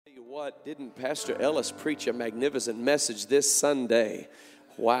Tell you what, didn't Pastor Ellis preach a magnificent message this Sunday?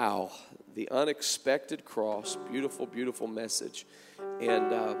 Wow, the unexpected cross, beautiful, beautiful message. And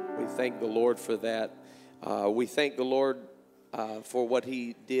we thank the Lord for that. We thank the Lord for what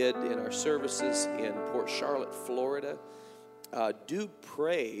He did in our services in Port Charlotte, Florida. Do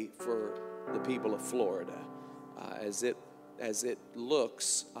pray for the people of Florida. As it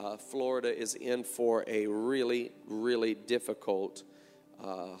looks, Florida is in for a really, really difficult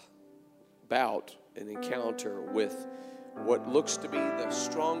bout, an encounter with what looks to be the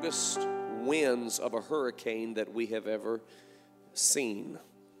strongest winds of a hurricane that we have ever seen.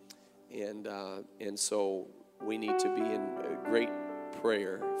 And so we need to be in great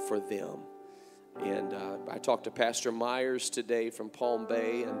prayer for them. And I talked to Pastor Myers today from Palm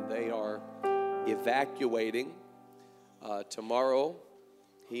Bay, and they are evacuating tomorrow,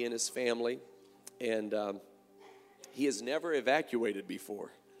 he and his family. And he has never evacuated before.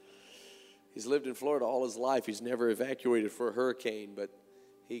 He's lived in Florida all his life. He's never evacuated for a hurricane, but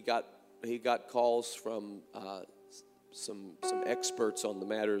he got calls from some experts on the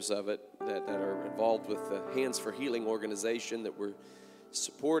matters of it that are involved with the Hands for Healing organization that we're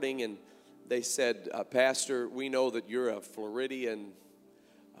supporting, and they said, Pastor, we know that you're a Floridian,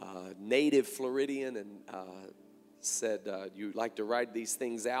 native Floridian, and said you like to ride these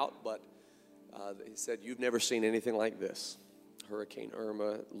things out, but he said, you've never seen anything like this. Hurricane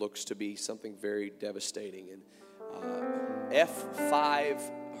Irma looks to be something very devastating. And F5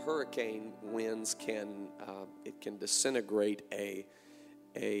 hurricane winds can disintegrate a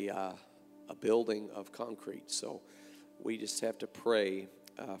building of concrete. So we just have to pray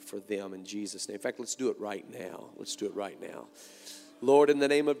for them in Jesus' name. In fact, let's do it right now. Let's do it right now. Lord, in the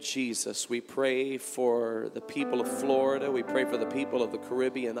name of Jesus, we pray for the people of Florida. We pray for the people of the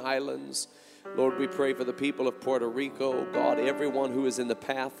Caribbean islands. Lord, we pray for the people of Puerto Rico. God, everyone who is in the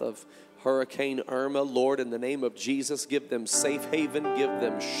path of Hurricane Irma, Lord, in the name of Jesus, give them safe haven, give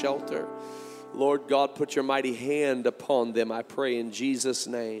them shelter. Lord God, put your mighty hand upon them, I pray in Jesus'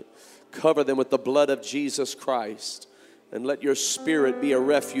 name. Cover them with the blood of Jesus Christ. And let your spirit be a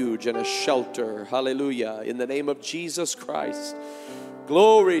refuge and a shelter. Hallelujah. In the name of Jesus Christ.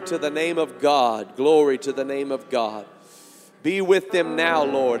 Glory to the name of God. Glory to the name of God. Be with them now,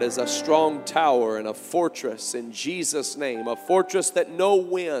 Lord, as a strong tower and a fortress in Jesus' name. A fortress that no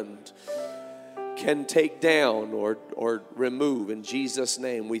wind can take down or remove. In Jesus'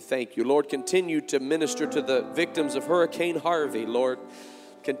 name, we thank you. Lord, continue to minister to the victims of Hurricane Harvey. Lord,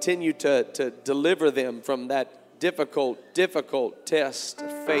 continue to deliver them from that difficult test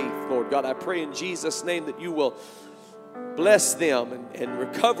of faith, Lord God. I pray in Jesus' name that you will bless them and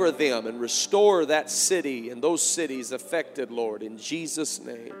recover them and restore that city and those cities affected, Lord, in Jesus'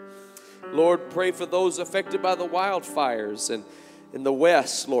 name. Lord, pray for those affected by the wildfires and in the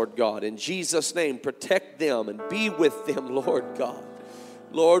west, Lord God. In Jesus' name, protect them and be with them, Lord God.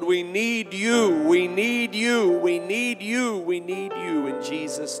 Lord, we need you. We need you. We need you. We need you in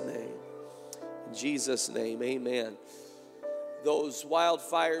Jesus' name. In Jesus' name, amen. Those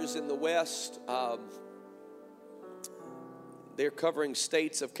wildfires in the west, they're covering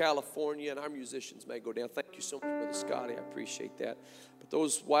states of California, and our musicians may go down. Thank you so much, Brother Scotty. I appreciate that. But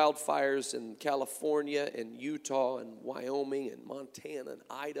those wildfires in California and Utah and Wyoming and Montana and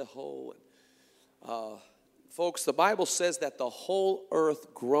Idaho. And folks, the Bible says that the whole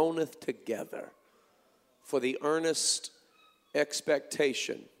earth groaneth together for the earnest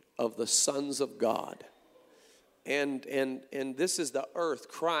expectation of the sons of God. And this is the earth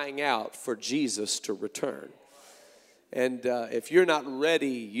crying out for Jesus to return. And if you're not ready,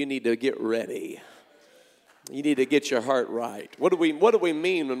 you need to get ready. You need to get your heart right. What do we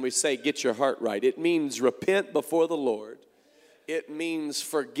mean when we say get your heart right? It means repent before the Lord. It means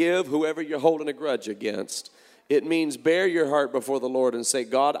forgive whoever you're holding a grudge against. It means bear your heart before the Lord and say,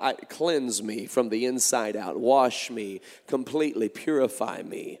 God, cleanse me from the inside out. Wash me completely. Purify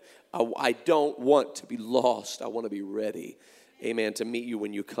me. I don't want to be lost. I want to be ready, amen, to meet you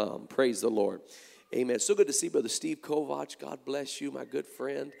when you come. Praise the Lord. Amen. So good to see Brother Steve Kovach. God bless you, my good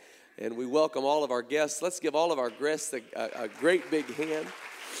friend. And we welcome all of our guests. Let's give all of our guests a great big hand.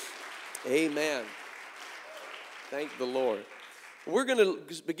 Amen. Thank the Lord. We're going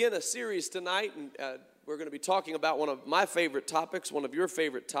to begin a series tonight, and we're going to be talking about one of my favorite topics, one of your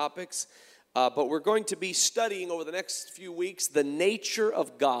favorite topics. But we're going to be studying over the next few weeks the nature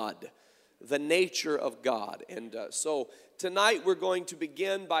of God. The nature of God. And so tonight we're going to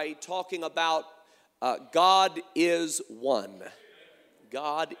begin by talking about God is one.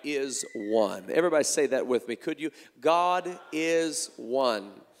 God is one. Everybody say that with me, could you? God is one.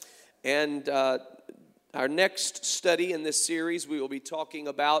 And Our next study in this series, we will be talking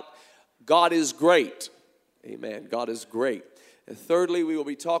about God is great. Amen. God is great. And thirdly, we will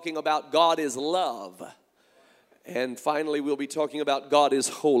be talking about God is love. And finally, we'll be talking about God is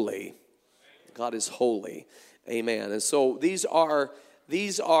holy. God is holy. Amen. And so these are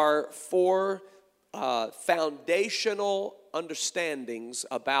four foundational understandings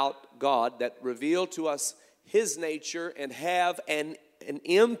about God that reveal to us His nature and have an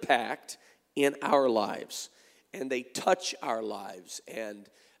impact in our lives, and they touch our lives, and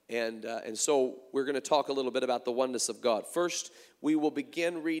so we're going to talk a little bit about the oneness of God. First, we will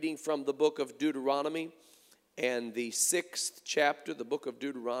begin reading from the book of Deuteronomy, and the 6th chapter, the book of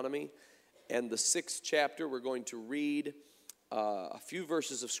Deuteronomy, and the 6th chapter. We're going to read a few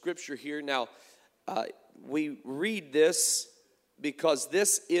verses of scripture here. Now, we read this because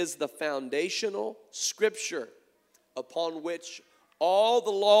this is the foundational scripture upon which all the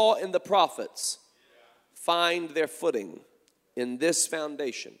law and the prophets find their footing in this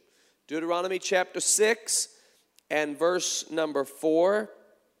foundation. Deuteronomy chapter 6 and verse number 4.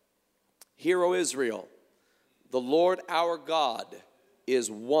 Hear, O Israel, the Lord our God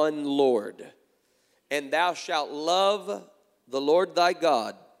is one Lord, and thou shalt love the Lord thy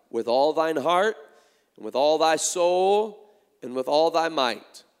God with all thine heart, and with all thy soul, and with all thy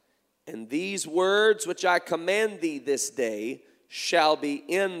might. And these words which I command thee this day shall be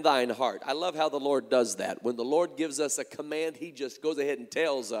in thine heart. I love how the Lord does that. When the Lord gives us a command, He just goes ahead and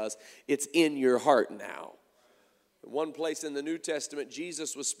tells us it's in your heart now. One place in the New Testament,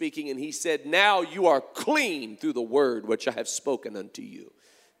 Jesus was speaking and He said, now you are clean through the word which I have spoken unto you.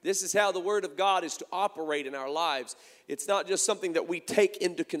 This is how the Word of God is to operate in our lives. It's not just something that we take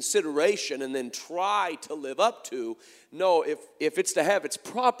into consideration and then try to live up to. No, if it's to have its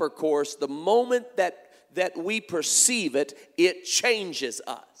proper course, the moment that we perceive it, it changes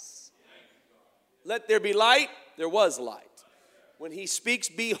us. Let there be light, there was light. When He speaks,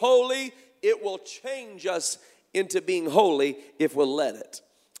 be holy, it will change us into being holy if we'll let it.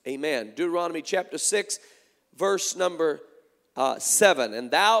 Amen. Deuteronomy chapter 6, verse number 7. And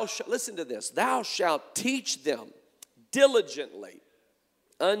thou shalt, listen to this, thou shalt teach them diligently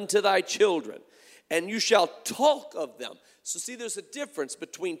unto thy children, and you shall talk of them. So see, there's a difference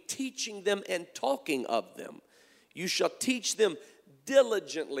between teaching them and talking of them. You shall teach them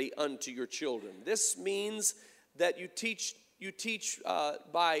diligently unto your children. This means that you teach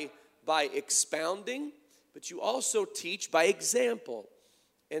by expounding, but you also teach by example.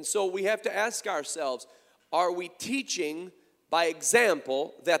 And so we have to ask ourselves, are we teaching by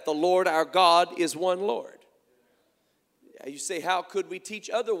example that the Lord our God is one Lord? You say, how could we teach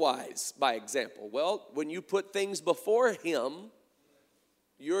otherwise by example? Well, when you put things before Him,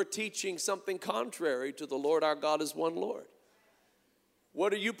 you're teaching something contrary to the Lord our God is one Lord.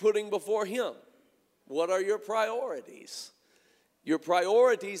 What are you putting before Him? What are your priorities? Your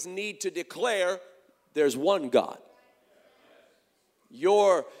priorities need to declare there's one God.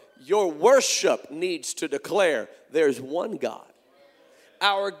 Your worship needs to declare there's one God.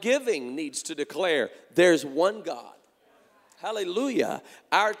 Our giving needs to declare there's one God. Hallelujah.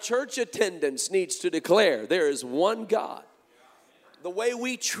 Our church attendance needs to declare there is one God. The way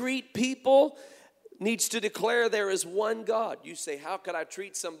we treat people needs to declare there is one God. You say, how could I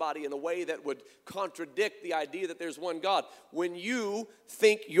treat somebody in a way that would contradict the idea that there's one God? When you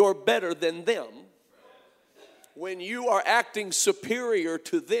think you're better than them, when you are acting superior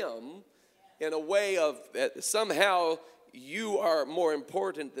to them in a way of somehow you are more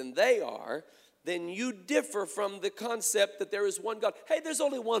important than they are, then you differ from the concept that there is one God. Hey, there's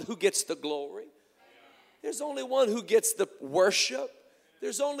only one who gets the glory. There's only one who gets the worship.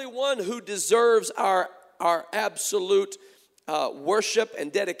 There's only one who deserves our absolute worship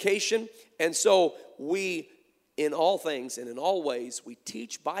and dedication. And so we, in all things and in all ways, we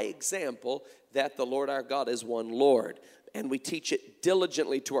teach by example that the Lord our God is one Lord. And we teach it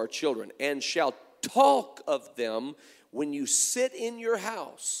diligently to our children. And shall talk of them when you sit in your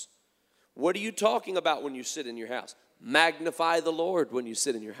house. What are you talking about when you sit in your house? Magnify the Lord when you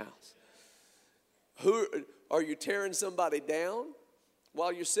sit in your house. Who are you tearing somebody down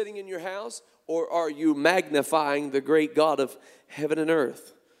while you're sitting in your house? Or are you magnifying the great God of heaven and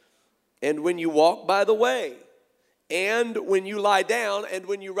earth? And when you walk by the way, and when you lie down, and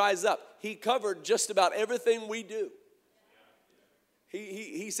when you rise up. He covered just about everything we do.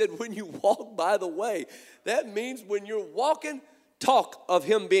 He said, when you walk by the way, that means when you're walking, talk of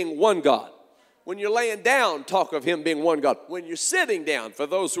Him being one God. When you're laying down, talk of Him being one God. When you're sitting down, for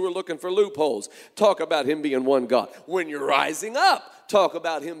those who are looking for loopholes, talk about Him being one God. When you're rising up, talk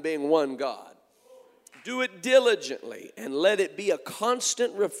about Him being one God. Do it diligently, and let it be a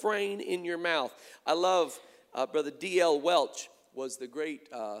constant refrain in your mouth. I love Brother D.L. Welch was the great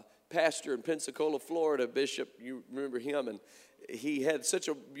pastor in Pensacola, Florida, bishop. You remember him, and he had such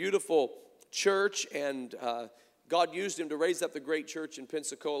a beautiful church, and God used him to raise up the great church in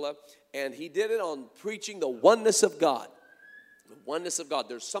Pensacola, and he did it on preaching the oneness of God. The oneness of God.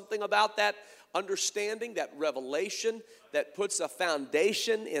 There's something about that understanding, that revelation, that puts a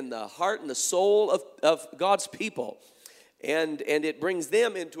foundation in the heart and the soul of God's people. And it brings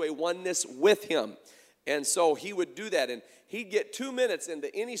them into a oneness with him. And so he would do that. And he'd get 2 minutes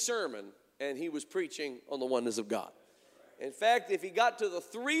into any sermon, and he was preaching on the oneness of God. In fact, if he got to the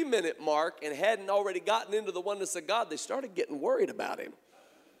 3-minute mark and hadn't already gotten into the oneness of God, they started getting worried about him.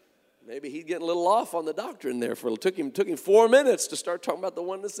 Maybe he'd get a little off on the doctrine there. It took him 4 minutes to start talking about the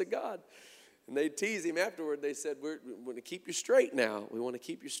oneness of God. And they teased him afterward. They said, we want to keep you straight now. We want to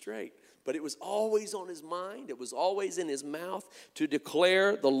keep you straight. But it was always on his mind. It was always in his mouth to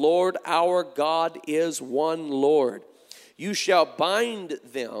declare the Lord our God is one Lord. You shall bind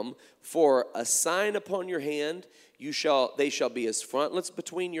them for a sign upon your hand. They shall be as frontlets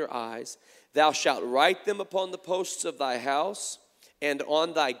between your eyes. Thou shalt write them upon the posts of thy house and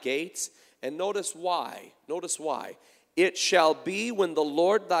on thy gates. And notice why. Notice why. It shall be when the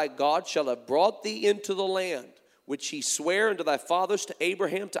Lord thy God shall have brought thee into the land, which he sware unto thy fathers, to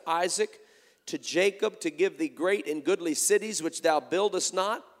Abraham, to Isaac, to Jacob, to give thee great and goodly cities, which thou buildest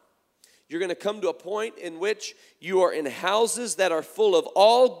not. You're going to come to a point in which you are in houses that are full of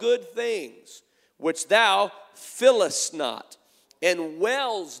all good things, which thou fillest not, and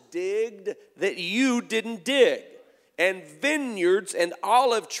wells digged that you didn't dig, and vineyards and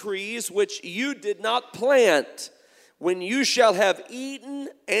olive trees which you did not plant. When you shall have eaten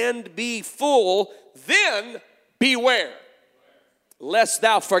and be full, then beware, lest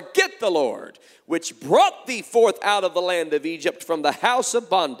thou forget the Lord, which brought thee forth out of the land of Egypt from the house of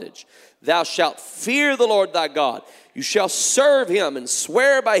bondage. Thou shalt fear the Lord thy God. You shall serve him and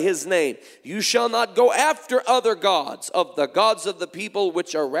swear by his name. You shall not go after other gods, of the gods of the people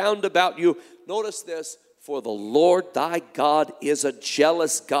which are round about you. Notice this, for the Lord thy God is a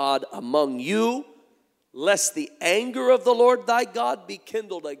jealous God among you, lest the anger of the Lord thy God be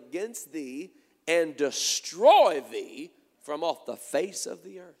kindled against thee and destroy thee from off the face of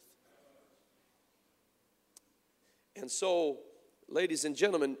the earth. And so, ladies and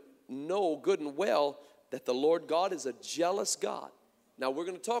gentlemen, know good and well that the Lord God is a jealous God. Now, we're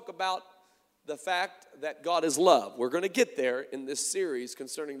going to talk about the fact that God is love. We're going to get there in this series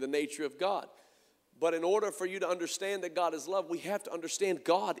concerning the nature of God. But in order for you to understand that God is love, we have to understand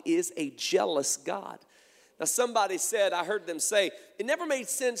God is a jealous God. Now, somebody said, I heard them say, it never made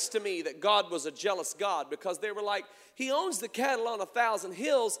sense to me that God was a jealous God, because they were like, he owns the cattle on 1,000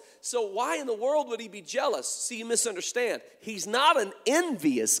 hills, so why in the world would he be jealous? See, you misunderstand. He's not an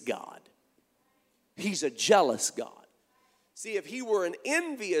envious God. He's a jealous God. See, if he were an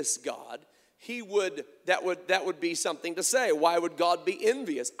envious God, that would be something to say. Why would God be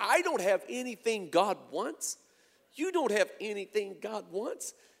envious? I don't have anything God wants. You don't have anything God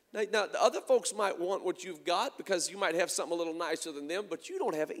wants. Now, the other folks might want what you've got because you might have something a little nicer than them, but you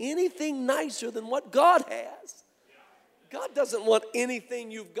don't have anything nicer than what God has. God doesn't want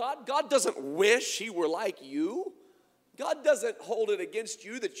anything you've got. God doesn't wish he were like you. God doesn't hold it against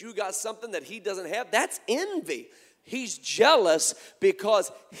you that you got something that he doesn't have. That's envy. He's jealous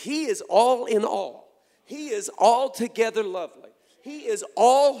because he is all in all. He is altogether lovely. He is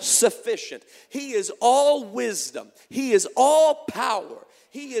all sufficient. He is all wisdom. He is all power.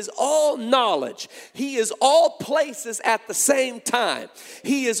 He is all knowledge. He is all places at the same time.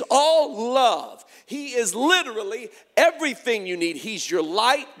 He is all love. He is literally everything you need. He's your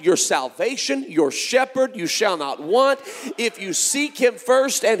light, your salvation, your shepherd. You shall not want. If you seek him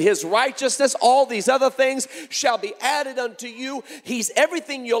first and his righteousness, all these other things shall be added unto you. He's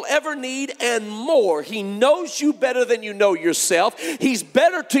everything you'll ever need and more. He knows you better than you know yourself. He's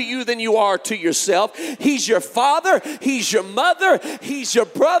better to you than you are to yourself. He's your father. He's your mother. He's your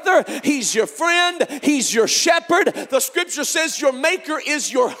brother. He's your friend. He's your shepherd. The scripture says your maker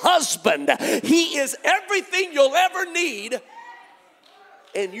is your husband. He is everything you'll ever need,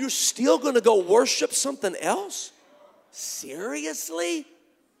 and you're still going to go worship something else? Seriously?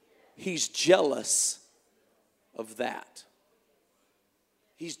 He's jealous of that.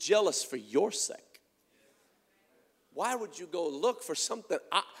 He's jealous for your sake. Why would you go look for something?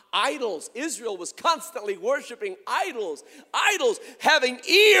 Idols. Israel was constantly worshiping idols. Idols having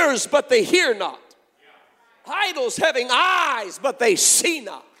ears, but they hear not. Idols having eyes, but they see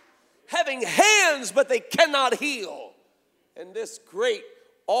not. Having hands, but they cannot heal. And this great,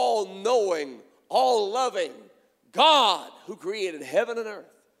 all-knowing, all-loving God who created heaven and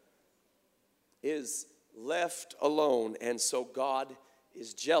earth is left alone. And so God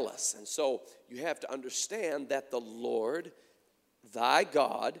is jealous. And so you have to understand that the Lord, thy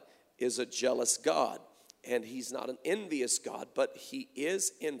God, is a jealous God. And he's not an envious God, but he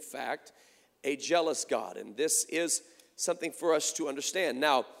is, in fact, a jealous God. And this is something for us to understand.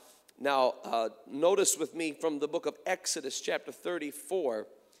 Now, notice with me from the book of Exodus, chapter 34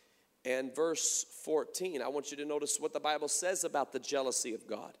 and verse 14. I want you to notice what the Bible says about the jealousy of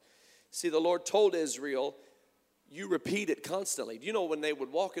God. See, the Lord told Israel, you repeat it constantly. Do you know when they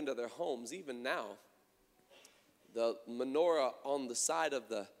would walk into their homes, even now, the menorah on the side of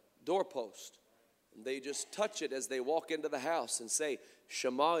the doorpost, they just touch it as they walk into the house and say,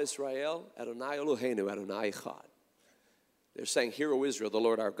 Shema Israel, Adonai Eloheinu, Adonai Echad. They're saying, hear, O Israel, the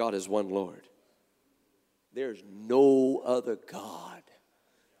Lord our God is one Lord. There's no other God.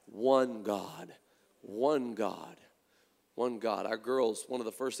 One God. One God. One God. Our girls, one of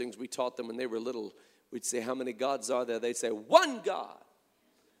the first things we taught them when they were little, we'd say, how many gods are there? They'd say, one God.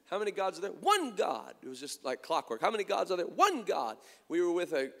 How many gods are there? One God. It was just like clockwork. How many gods are there? One God. We were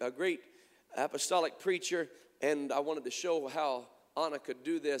with a great apostolic preacher, and I wanted to show how Anna could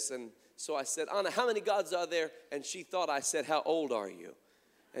do this. And so I said, Anna, how many gods are there? And she thought I said, how old are you?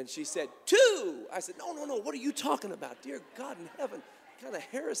 And she said, 2. I said, no, what are you talking about? Dear God in heaven, what kind of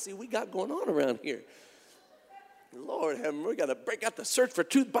heresy we got going on around here? Lord, we got to break out the Search for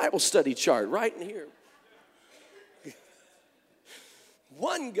Truth Bible study chart right in here.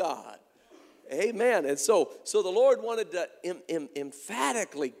 One God. Amen. And so the Lord wanted to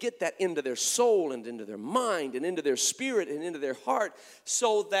emphatically get that into their soul and into their mind and into their spirit and into their heart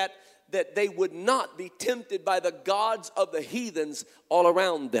so that they would not be tempted by the gods of the heathens all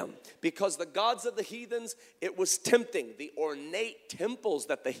around them. Because the gods of the heathens, it was tempting. The ornate temples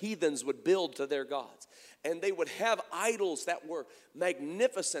that the heathens would build to their gods. And they would have idols that were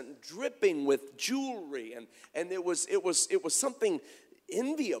magnificent, dripping with jewelry. And it was something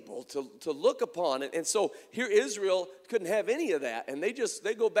enviable to look upon. And so here Israel couldn't have any of that. And they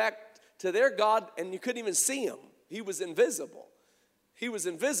go back to their God and you couldn't even see him. He was invisible. He was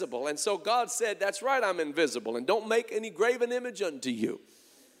invisible. And so God said, that's right, I'm invisible. And don't make any graven image unto you.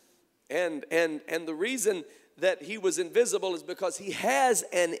 And the reason that he was invisible is because he has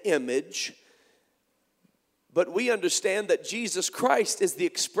an image. But we understand that Jesus Christ is the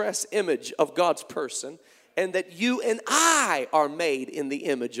express image of God's person. And that you and I are made in the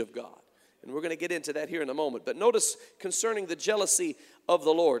image of God. And we're going to get into that here in a moment. But notice concerning the jealousy of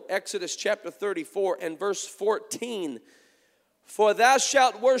the Lord. Exodus chapter 34 and verse 14. For thou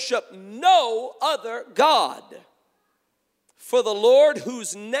shalt worship no other God. For the Lord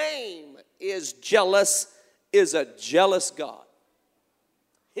whose name is jealous is a jealous God.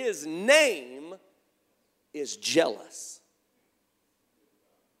 His name is jealous.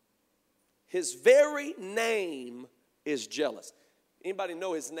 His very name is jealous. Anybody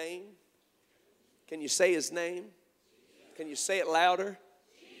know his name? Can you say his name? Can you say it louder?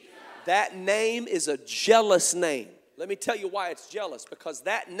 That name is a jealous name. Let me tell you why it's jealous. Because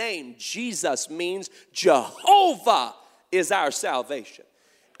that name, Jesus, means Jehovah is our salvation.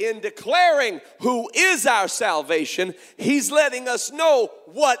 In declaring who is our salvation, he's letting us know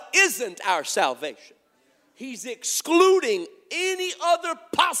what isn't our salvation. He's excluding any other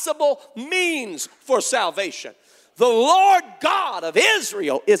possible means for salvation. The Lord God of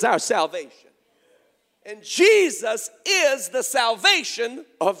Israel is our salvation. And Jesus is the salvation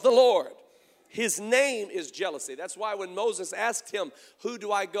of the Lord. His name is jealousy. That's why when Moses asked him, who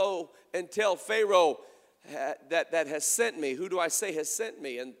do I go and tell Pharaoh that has sent me? Who do I say has sent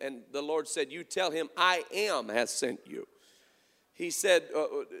me? And the Lord said, you tell him, I am has sent you. He said,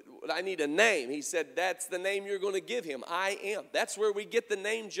 I need a name. He said, that's the name you're going to give him. I am. That's where we get the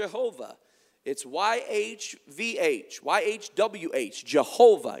name Jehovah. It's YHVH, YHWH,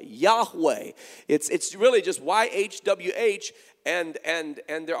 Jehovah, Yahweh. It's really just YHWH, and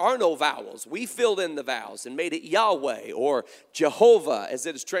there are no vowels. We filled in the vowels and made it Yahweh or Jehovah as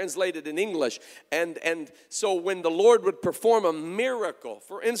it is translated in English. And so when the Lord would perform a miracle,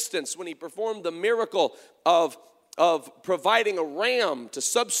 for instance, when he performed the miracle of providing a ram to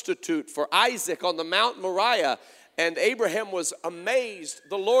substitute for Isaac on the Mount Moriah, and Abraham was amazed.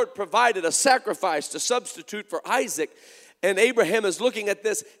 The Lord provided a sacrifice to substitute for Isaac, and Abraham is looking at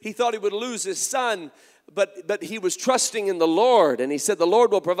this. He thought he would lose his son, but he was trusting in the Lord, and he said the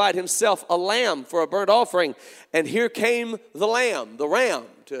Lord will provide himself a lamb for a burnt offering. And here came the lamb, the ram,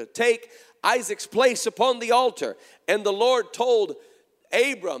 to take Isaac's place upon the altar. And the Lord told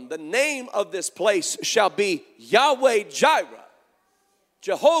Abram, the name of this place shall be Yahweh Jireh,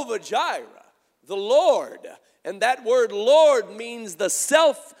 Jehovah Jireh, the Lord. And that word Lord means the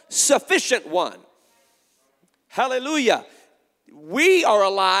self-sufficient one. Hallelujah. We are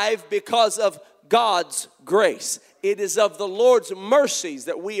alive because of God's grace. It is of the Lord's mercies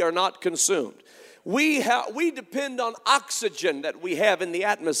that we are not consumed. We depend on oxygen that we have in the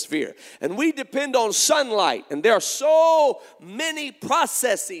atmosphere, and we depend on sunlight, and there are so many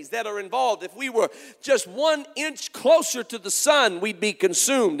processes that are involved. If we were just 1 inch closer to the sun, we'd be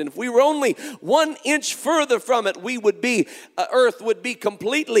consumed, and if we were only 1 inch further from it, Earth would be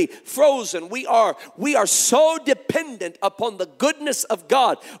completely frozen. We are so dependent upon the goodness of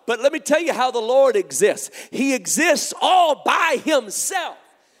God. But let me tell you how the Lord exists. He exists all by himself.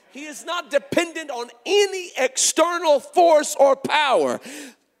 He is not dependent on any external force or power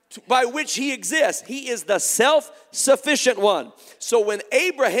by which he exists. He is the self-sufficient one. So when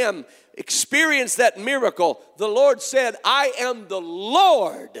Abraham experienced that miracle, the Lord said, I am the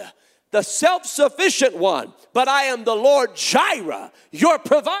Lord, the self-sufficient one, but I am the Lord Jireh, your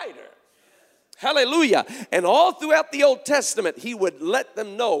provider. Hallelujah. And all throughout the Old Testament, he would let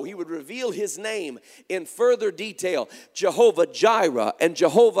them know. He would reveal his name in further detail. Jehovah Jireh and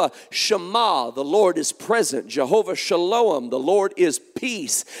Jehovah Shammah, the Lord is present. Jehovah Shalom, the Lord is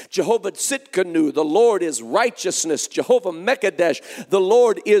peace. Jehovah Tsidkenu, the Lord is righteousness. Jehovah Mekadesh, the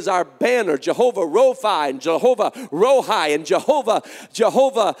Lord is our banner. Jehovah Rophi and Jehovah Rohi and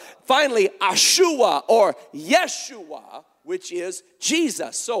Jehovah, finally, Ashua or Yeshua, which is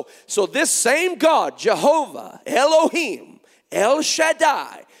Jesus. So this same God, Jehovah, Elohim, El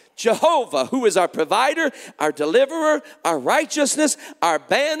Shaddai, Jehovah, who is our provider, our deliverer, our righteousness, our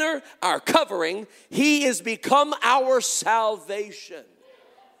banner, our covering, he is become our salvation.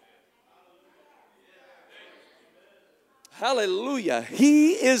 Hallelujah.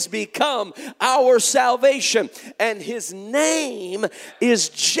 He is become our salvation, and his name is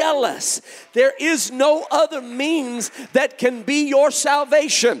jealous. There is no other means that can be your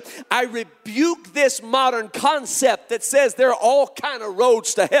salvation. I rebuke this modern concept that says there are all kind of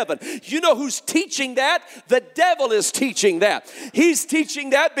roads to heaven. You know who's teaching that? The devil is teaching that. He's teaching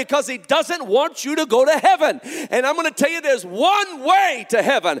that because he doesn't want you to go to heaven. And I'm going to tell you there's one way to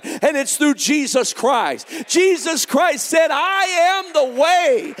heaven, and it's through Jesus Christ. Jesus Christ said, I am the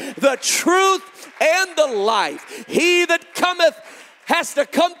way, the truth, and the life. He that cometh has to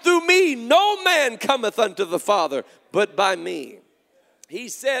come through me. No man cometh unto the Father but by me. He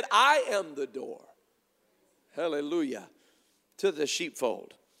said, I am the door. Hallelujah. To the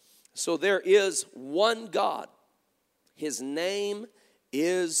sheepfold. So there is one God. His name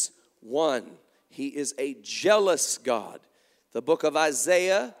is one. He is a jealous God. The book of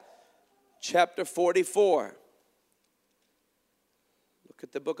Isaiah, chapter 44. Look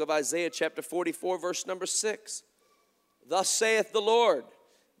at the book of Isaiah, chapter 44, verse number 6. Thus saith the Lord,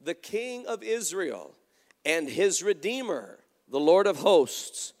 the King of Israel, and his Redeemer, the Lord of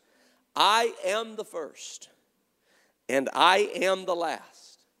hosts. I am the first, and I am the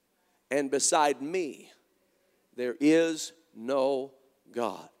last, and beside me there is no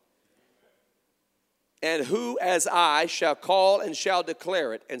God. And who as I shall call and shall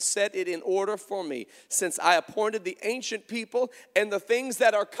declare it and set it in order for me, since I appointed the ancient people and the things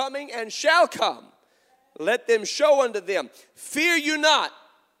that are coming and shall come. Let them show unto them. Fear you not,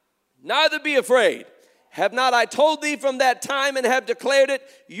 neither be afraid. Have not I told thee from that time and have declared it?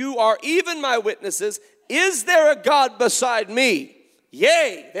 You are even my witnesses. Is there a God beside me?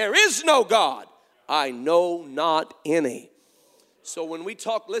 Yea, there is no God. I know not any. So when we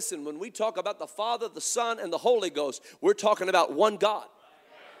talk about the Father, the Son, and the Holy Ghost, we're talking about one God.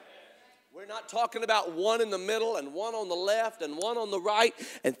 We're not talking about one in the middle and one on the left and one on the right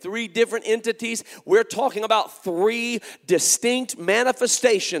and three different entities. We're talking about three distinct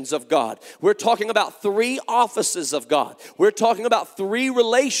manifestations of God. We're talking about three offices of God. We're talking about three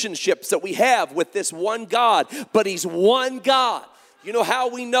relationships that we have with this one God, but he's one God. You know how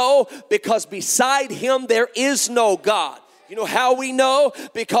we know? Because beside him there is no God. You know how we know?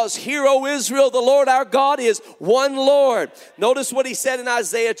 Because hear, O Israel, the Lord our God is one Lord. Notice what he said in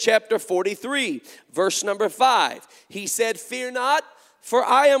Isaiah chapter 43, verse number 5. He said, fear not, for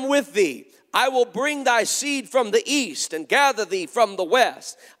I am with thee. I will bring thy seed from the east and gather thee from the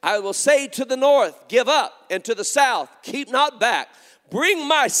west. I will say to the north, give up, and to the south, keep not back. Bring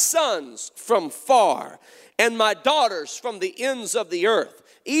my sons from far and my daughters from the ends of the earth.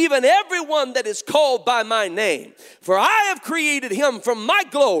 even everyone that is called by my name. For I have created him from my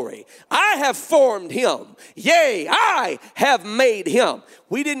glory. I have formed him. Yea, I have made him.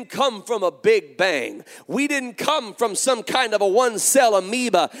 We didn't come from a big bang. We didn't come from some kind of a one-cell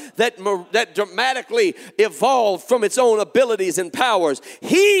amoeba that dramatically evolved from its own abilities and powers.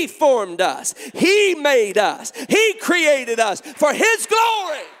 He formed us. He made us. He created us for his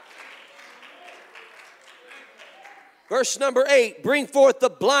glory. Verse number 8, bring forth the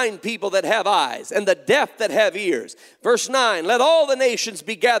blind people that have eyes and the deaf that have ears. Verse 9, let all the nations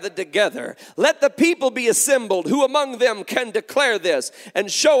be gathered together. Let the people be assembled. Who among them can declare this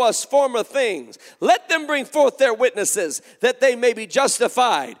and show us former things? Let them bring forth their witnesses that they may be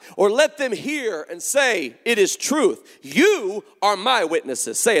justified. Or let them hear and say, it is truth. You are my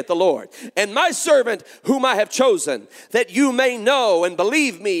witnesses, saith the Lord, and my servant whom I have chosen, that you may know and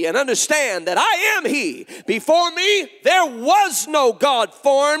believe me and understand that I am he. Before me there was no God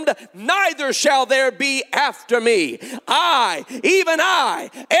formed, neither shall there be after me. I, even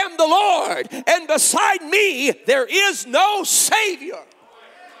I, am the Lord, and beside me there is no Savior.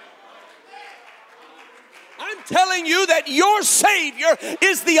 I'm telling you that your Savior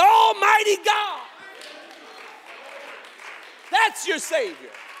is the Almighty God. That's your Savior.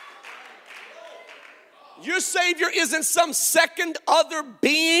 Your Savior isn't some second other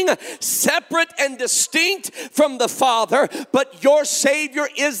being, separate and distinct from the Father, but your Savior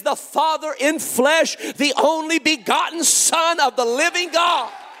is the Father in flesh, the only begotten Son of the living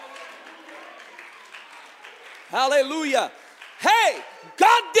God. Hallelujah. Hey,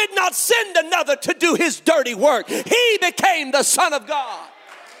 God did not send another to do his dirty work. He became the Son of God.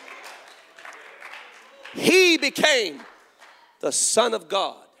 He became the Son of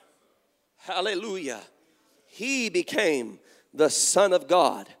God. Hallelujah. He became the Son of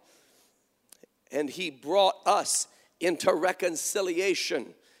God, and he brought us into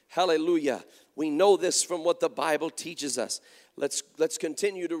reconciliation. Hallelujah. We know this from what the Bible teaches us. Let's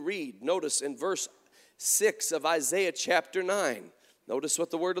continue to read. Notice in verse 6 of Isaiah chapter 9. Notice what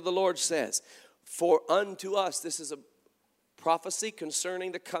the word of the Lord says. For unto us, this is a prophecy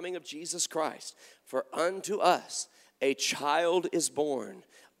concerning the coming of Jesus Christ. For unto us a child is born.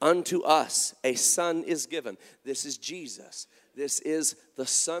 Unto us a son is given. This is Jesus. This is the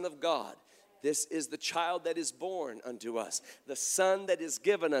Son of God. This is the child that is born unto us. The Son that is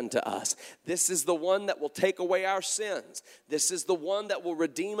given unto us. This is the one that will take away our sins. This is the one that will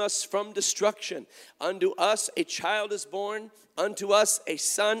redeem us from destruction. Unto us a child is born. Unto us a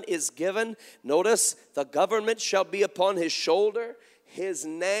son is given. Notice, the government shall be upon his shoulder. His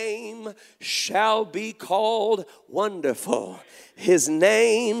name shall be called Wonderful. His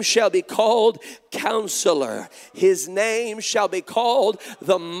name shall be called Counselor. His name shall be called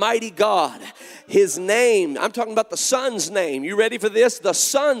the Mighty God. His name, I'm talking about the Son's name. You ready for this? The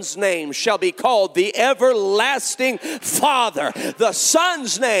Son's name shall be called the Everlasting Father. The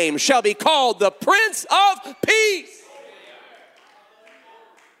Son's name shall be called the Prince of Peace.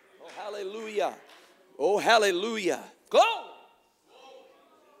 Oh, hallelujah. Oh, hallelujah. Glory.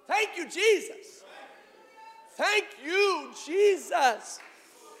 Thank you, Jesus. Thank you, Jesus.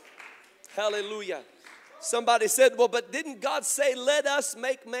 Hallelujah. Somebody said, well, but didn't God say, let us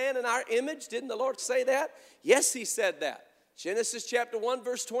make man in our image? Didn't the Lord say that? Yes, he said that. Genesis chapter 1,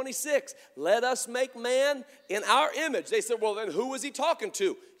 verse 26. Let us make man in our image. They said, well, then who was he talking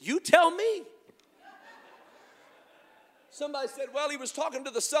to? You tell me. Somebody said, well, he was talking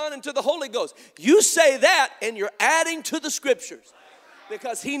to the Son and to the Holy Ghost. You say that, and you're adding to the scriptures.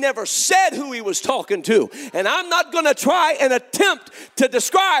 Because he never said who he was talking to. And I'm not going to try and attempt to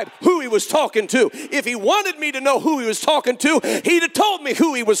describe who he was talking to. If he wanted me to know who he was talking to, he'd have told me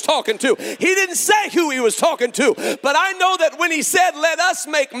who he was talking to. He didn't say who he was talking to. But I know that when he said, let us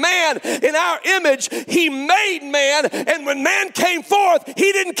make man in our image, he made man. And when man came forth,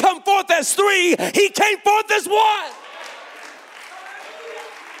 he didn't come forth as three. He came forth as one.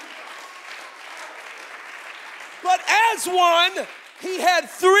 But as one, he had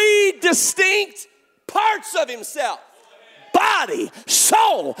three distinct parts of himself: body,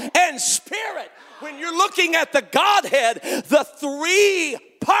 soul, and spirit. When you're looking at the Godhead, the three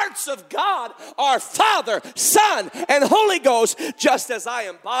parts of God are Father, Son, and Holy Ghost, just as I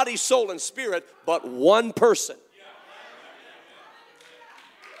am body, soul, and spirit, but one person.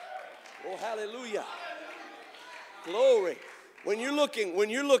 Oh, hallelujah. Glory. When you're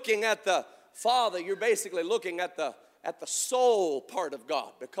looking at the Father, you're basically looking at the soul part of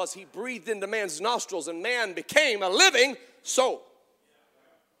God, because he breathed into man's nostrils and man became a living soul.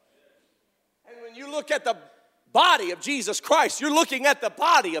 And when you look at the body of Jesus Christ, you're looking at the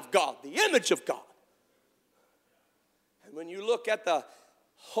body of God, the image of God. And when you look at the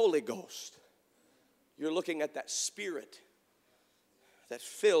Holy Ghost. You're looking at that Spirit that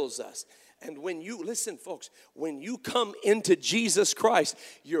fills us. And when you, listen folks, when you come into Jesus Christ,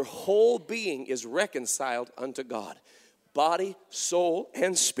 your whole being is reconciled unto God. Body, soul,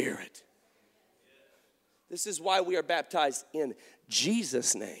 and spirit. This is why we are baptized in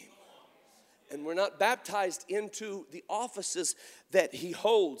Jesus' name. And we're not baptized into the offices that he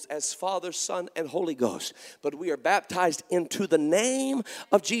holds as Father, Son, and Holy Ghost. But we are baptized into the name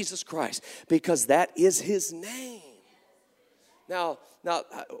of Jesus Christ because that is his name. Now,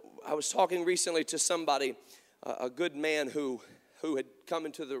 I was talking recently to somebody, a good man who had come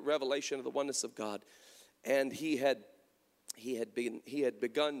into the revelation of the oneness of God. And he had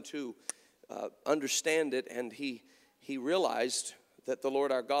begun to understand it, and he realized that the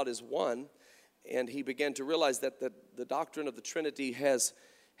Lord our God is one. And he began to realize that the doctrine of the Trinity has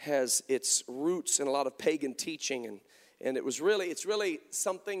its roots in a lot of pagan teaching, and it's really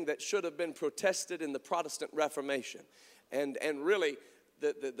something that should have been protested in the Protestant Reformation, and really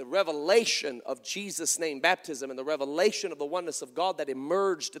the revelation of Jesus' name baptism and the revelation of the oneness of God that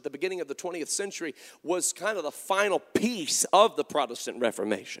emerged at the beginning of the 20th century was kind of the final piece of the Protestant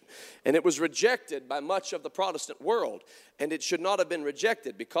Reformation. And it was rejected by much of the Protestant world. And it should not have been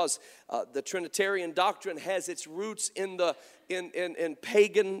rejected because the Trinitarian doctrine has its roots in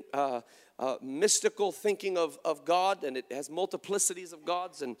pagan mystical thinking of God, and it has multiplicities of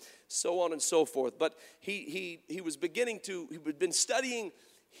gods and so on and so forth. But he had been studying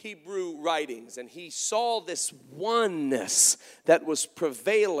Hebrew writings, and he saw this oneness that was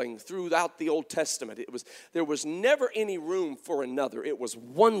prevailing throughout the Old Testament. There was never any room for another. It was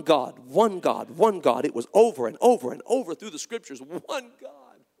one God, one God, one God. It was over and over and over through the scriptures, one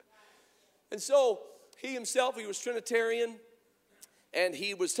God. And so he was Trinitarian. And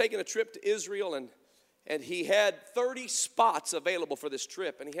he was taking a trip to Israel, and he had 30 spots available for this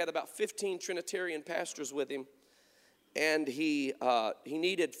trip. And he had about 15 Trinitarian pastors with him. And he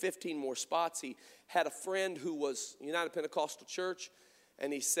needed 15 more spots. He had a friend who was United Pentecostal Church.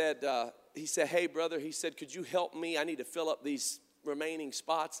 And he said, hey, brother, he said, could you help me? I need to fill up these remaining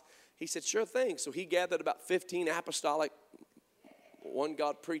spots. He said, sure thing. So he gathered about 15 apostolic, one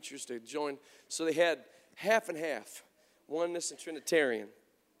God preachers to join. So they had half and half. Oneness and Trinitarian.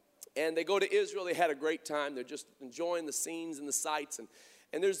 And they go to Israel. They had a great time. They're just enjoying the scenes and the sights.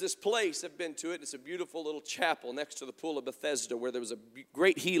 And there's this place, I've been to it. It's a beautiful little chapel next to the pool of Bethesda where there was a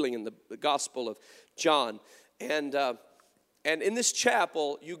great healing in the Gospel of John. And in this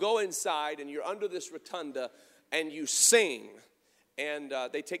chapel, you go inside and you're under this rotunda and you sing. And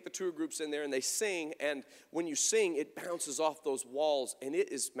they take the tour groups in there and they sing. And when you sing, it bounces off those walls. And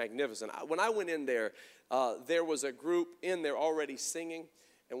it is magnificent. When I went in there, there was a group in there already singing,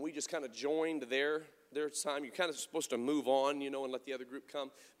 and we just kind of joined their time. You're kind of supposed to move on, and let the other group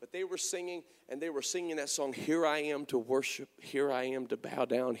come. But they were singing, and they were singing that song, Here I Am to Worship, Here I Am to Bow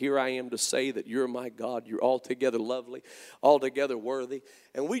Down, Here I Am to Say that You're my God, You're altogether lovely, altogether worthy.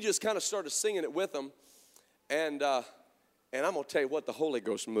 And we just kind of started singing it with them, and I'm going to tell you what, the Holy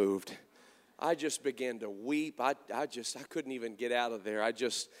Ghost moved. I just began to weep. I couldn't even get out of there. I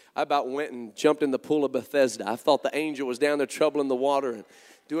about went and jumped in the pool of Bethesda. I thought the angel was down there troubling the water and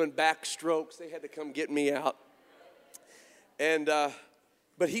doing backstrokes. They had to come get me out. And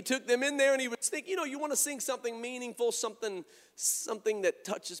but he took them in there and he was thinking, you want to sing something meaningful, something that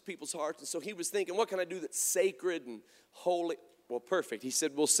touches people's hearts. And so he was thinking, what can I do that's sacred and holy? Well, perfect. He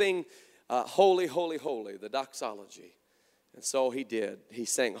said, we'll sing Holy, Holy, Holy, the doxology. And so he did. He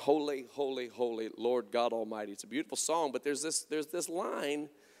sang, Holy, Holy, Holy, Lord God Almighty. It's a beautiful song, but there's this line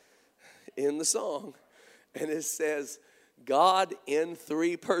in the song, and it says, God in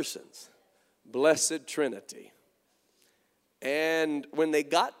three persons, blessed Trinity. And when they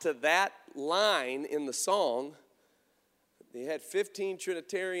got to that line in the song, they had 15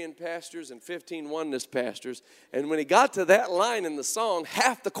 Trinitarian pastors and 15 oneness pastors. And when he got to that line in the song,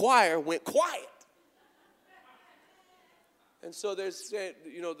 half the choir went quiet. And so there's,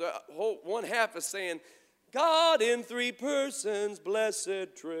 the whole one half is saying, God in three persons,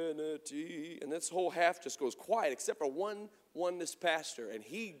 blessed Trinity. And this whole half just goes quiet except for one oneness pastor. And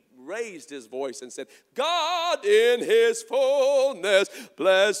he raised his voice and said, God in his fullness,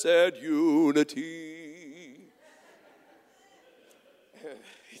 blessed unity.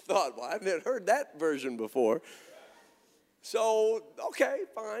 He thought, well, I've never heard that version before. So, okay,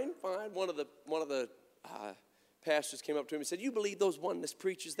 fine. One of the pastors came up to him and said, you believe those oneness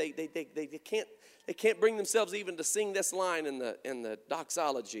preachers, they can't bring themselves even to sing this line in the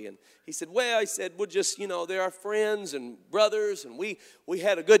doxology. And he said, we'll just, they're our friends and brothers, and we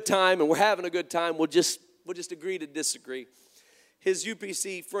had a good time, and we're having a good time. We'll just agree to disagree. his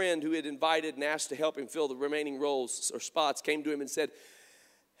UPC friend who had invited and asked to help him fill the remaining roles or spots came to him and said,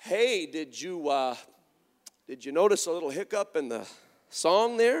 hey, did you notice a little hiccup in the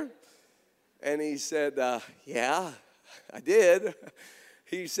song there? And he said, yeah, I did.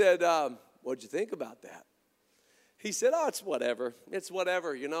 He said, what'd you think about that? He said, oh, it's whatever. It's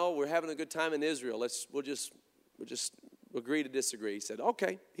whatever. You know, we're having a good time in Israel. We'll just agree to disagree. He said,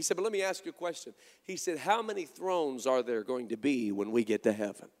 okay. He said, but let me ask you a question. He said, how many thrones are there going to be when we get to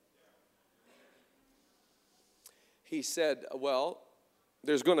heaven? He said, well,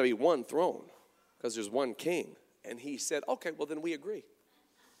 there's going to be one throne because there's one king. And he said, okay, well, then we agree.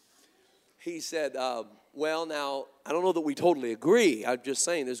 He said, well, now, I don't know that we totally agree. I'm just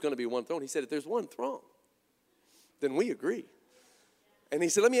saying there's going to be one throne. He said, if there's one throne, then we agree. And he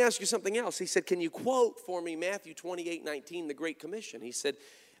said, let me ask you something else. He said, can you quote for me Matthew 28:19, the Great Commission? He said,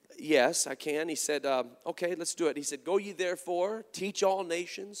 yes, I can. He said, okay, let's do it. He said, go ye therefore, teach all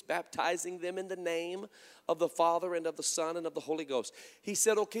nations, baptizing them in the name of the Father and of the Son and of the Holy Ghost. He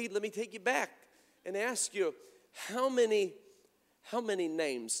said, okay, let me take you back and ask you, how many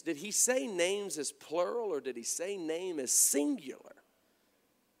names? Did he say names as plural or did he say name as singular?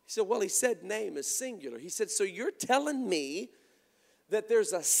 He said, well, he said name as singular. He said, so you're telling me that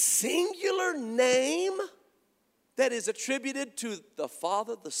there's a singular name that is attributed to the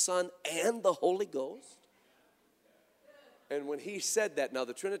Father, the Son, and the Holy Ghost? And when he said that, now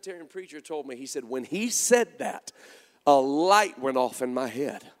the Trinitarian preacher told me, he said, when he said that, a light went off in my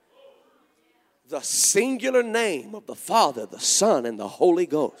head. The singular name of the Father, the Son, and the Holy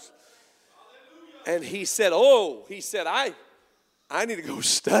Ghost. And he said, I need to go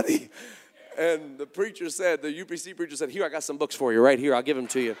study. And the UPC preacher said, here, I got some books for you right here. I'll give them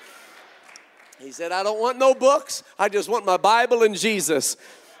to you. He said, I don't want no books. I just want my Bible and Jesus.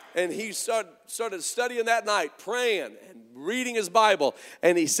 And he started studying that night, praying and reading his Bible.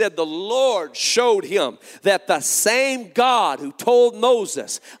 And he said the Lord showed him that the same God who told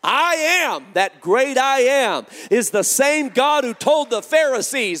Moses, I am, that great I am, is the same God who told the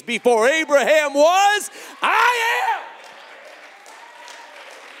Pharisees before Abraham was, I am.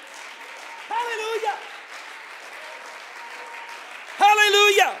 Hallelujah.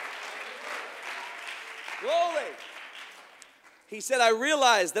 Hallelujah. Glory. He said, I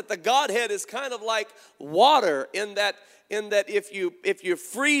realized that the Godhead is kind of like water in that if you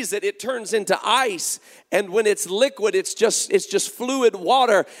freeze it, it turns into ice. And when it's liquid, it's just fluid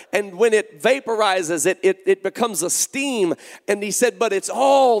water. And when it vaporizes, it becomes a steam. And he said, but it's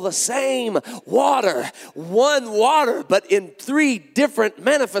all the same water. One water, but in three different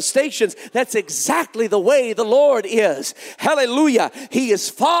manifestations. That's exactly the way the Lord is. Hallelujah. He is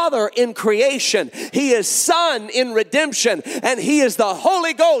Father in creation. He is Son in redemption. And He is the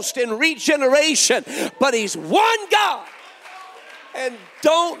Holy Ghost in regeneration. But He's one God. And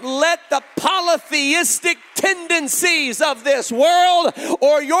don't let the polytheistic tendencies of this world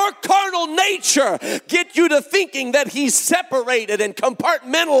or your carnal nature get you to thinking that He's separated and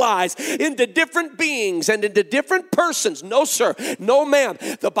compartmentalized into different beings and into different persons. No, sir. No, ma'am.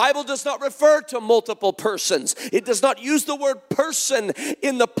 The Bible does not refer to multiple persons. It does not use the word person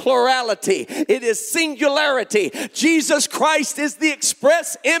in the plurality. It is singularity. Jesus Christ is the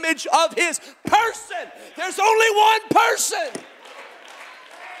express image of His person. There's only one person.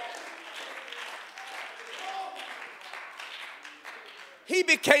 He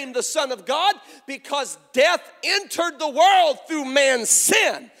became the Son of God because death entered the world through man's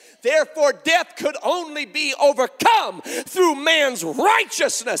sin. Therefore, death could only be overcome through man's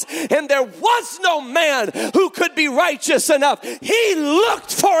righteousness. And there was no man who could be righteous enough. He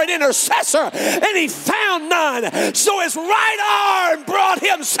looked for an intercessor and He found none. So His right arm brought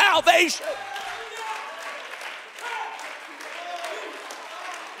Him salvation.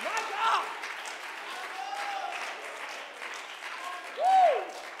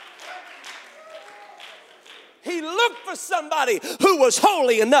 He looked for somebody who was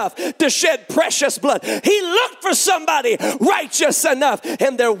holy enough to shed precious blood. He looked for somebody righteous enough,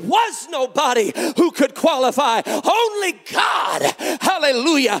 and there was nobody who could qualify. Only God,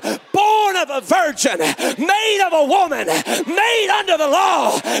 hallelujah, born of a virgin, made of a woman, made under the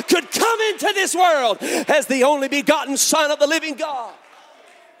law, could come into this world as the only begotten Son of the living God.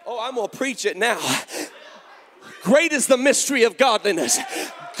 Oh, I'm going to preach it now. Great is the mystery of godliness.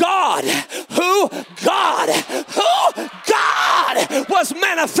 God was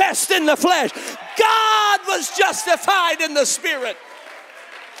manifest in the flesh. God was justified in the spirit.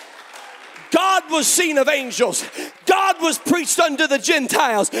 God was seen of angels. God was preached unto the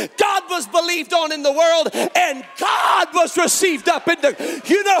Gentiles. God was believed on in the world. And God was received up into.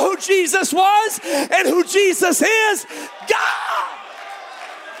 You know who Jesus was and who Jesus is? God.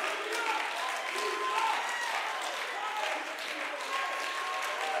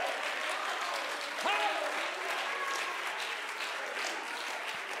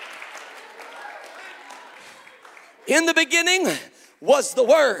 In the beginning was the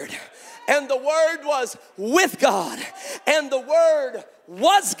Word, and the Word was with God, and the Word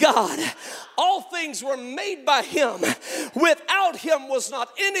was God. All things were made by Him. Without Him was not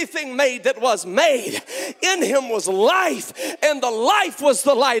anything made that was made. In Him was life, and the life was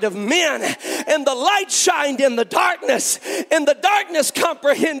the light of men. And the light shined in the darkness, and the darkness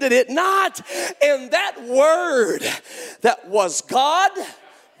comprehended it not. And that Word that was God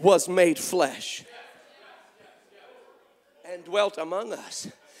was made flesh and dwelt among us.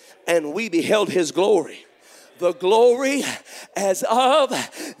 And we beheld His glory. The glory as of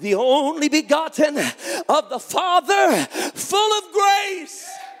the only begotten of the Father, full of grace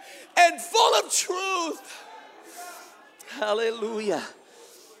and full of truth. Hallelujah.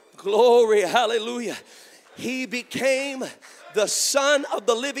 Glory, hallelujah. He became the Son of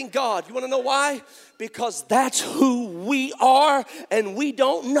the living God. You want to know why? Because that's who we are and we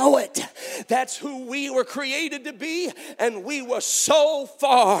don't know it. That's who we were created to be, and we were so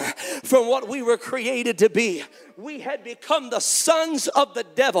far from what we were created to be. We had become the sons of the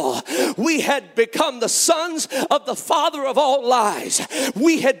devil. We had become the sons of the father of all lies.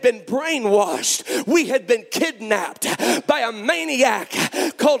 We had been brainwashed. We had been kidnapped by a maniac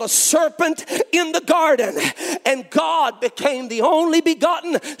called a serpent in the garden. And God became the only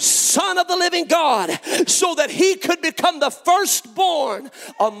begotten Son of the living God so that He could become the firstborn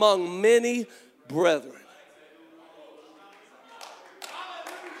among many brethren.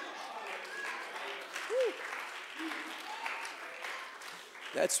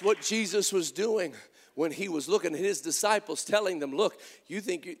 That's what Jesus was doing when He was looking at His disciples, telling them, look, you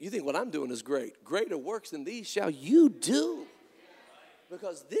think what I'm doing is great. Greater works than these shall you do,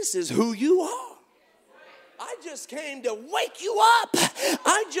 because this is who you are. I just came to wake you up.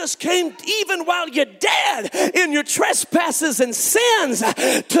 I just came, even while you're dead in your trespasses and sins,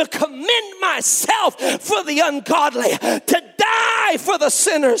 to commend myself for the ungodly, to die for the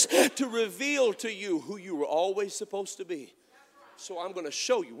sinners, to reveal to you who you were always supposed to be. So I'm going to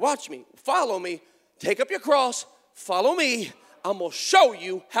show you. Watch me. Follow me. Take up your cross. Follow me. I'm going to show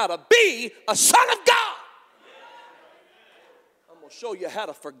you how to be a son of God. Show you how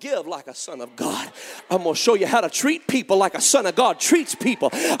to forgive like a son of God. I'm going to show you how to treat people like a son of God treats people.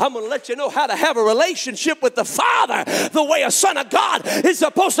 I'm going to let you know how to have a relationship with the Father the way a son of God is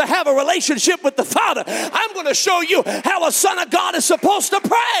supposed to have a relationship with the Father. I'm going to show you how a son of God is supposed to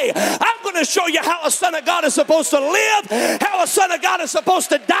pray. I'm going to show you how a son of God is supposed to live, how a son of God is supposed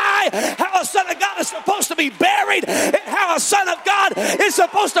to die, how a son of God is supposed to be buried, and how a son of God is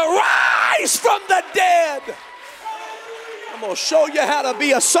supposed to rise from the dead. I'm going to show you how to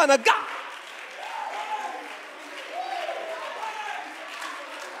be a son of God.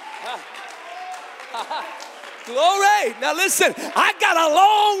 Glory. Now listen, I got a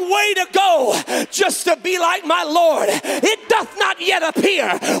long way to go just to be like my Lord. It doth not yet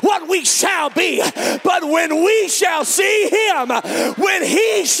appear what we shall be, but when we shall see Him, when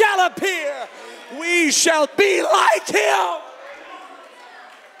He shall appear, we shall be like Him.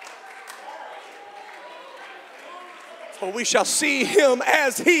 For we shall see Him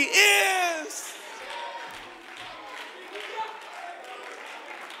as He is.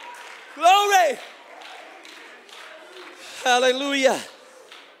 Glory. Hallelujah.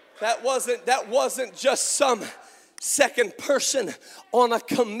 That wasn't just some second person on a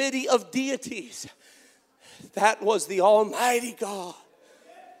committee of deities. That was the Almighty God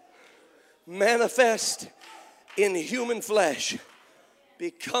manifest in human flesh,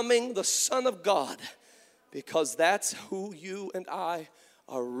 becoming the Son of God. Because that's who you and I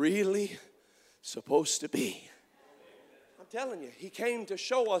are really supposed to be. I'm telling you, He came to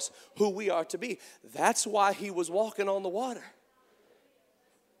show us who we are to be. That's why He was walking on the water.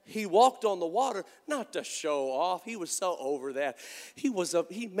 He walked on the water not to show off. He was so over that.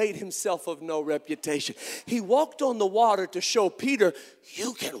 He made Himself of no reputation. He walked on the water to show Peter,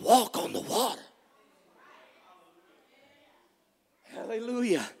 you can walk on the water.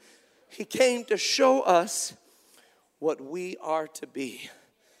 Hallelujah. He came to show us what we are to be.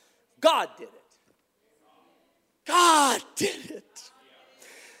 God did it. God did it.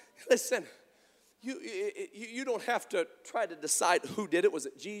 Listen, you don't have to try to decide who did it. Was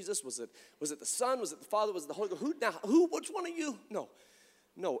it Jesus? Was it the Son? Was it the Father? Was it the Holy Ghost? Which one of you?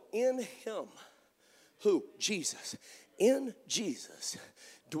 No. In Him, who? Jesus. In Jesus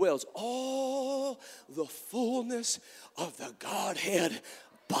dwells all the fullness of the Godhead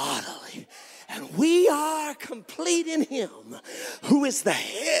bodily. And we are complete in Him, who is the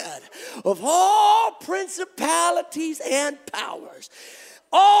head of all principalities and powers.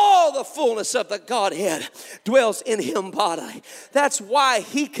 All the fullness of the Godhead dwells in him bodily. That's why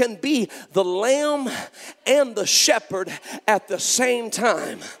he can be the lamb and the shepherd at the same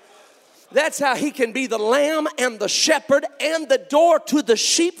time. That's how he can be the lamb and the shepherd and the door to the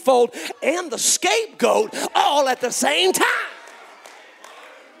sheepfold and the scapegoat all at the same time.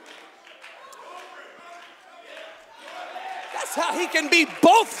 That's how he can be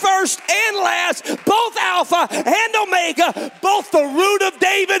both first and last, both Alpha and Omega, both the root of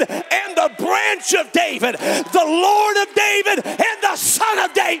David and the branch of David, the Lord of David and the Son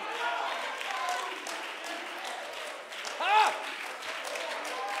of David.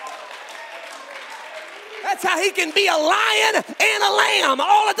 That's how he can be a lion and a lamb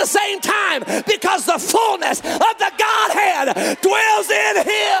all at the same time, because the fullness of the Godhead dwells in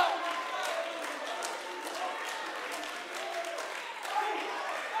him.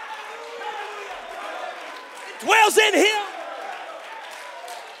 It dwells in him.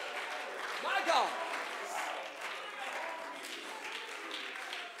 My God.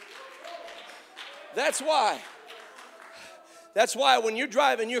 That's why when you're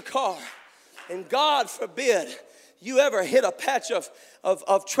driving your car, and God forbid you ever hit a patch of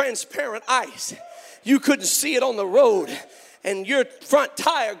transparent ice, you couldn't see it on the road, and your front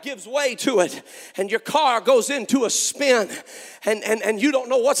tire gives way to it, and your car goes into a spin, and you don't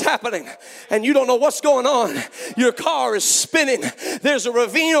know what's happening, and you don't know what's going on. Your car is spinning. There's a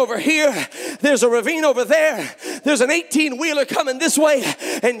ravine over here. There's a ravine over there. There's an 18-wheeler coming this way,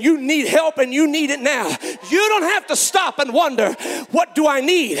 and you need help, and you need it now. You don't have to stop and wonder, what do I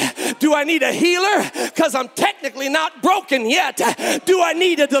need? Do I need a healer? Because I'm technically not broken yet. Do I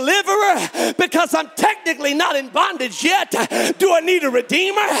need a deliverer? Because I'm technically not in bondage yet. Do I need a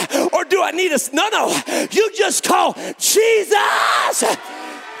redeemer? Or do I need a... No. You just call Jesus.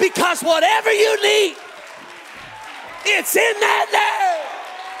 Because whatever you need, it's in that name.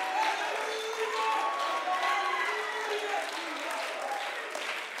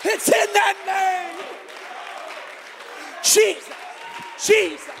 It's in that name. Jesus.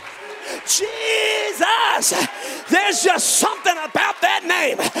 There's just something about that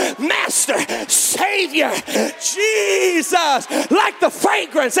name. Master, Savior, Jesus, like the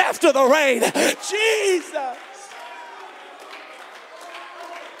fragrance after the rain.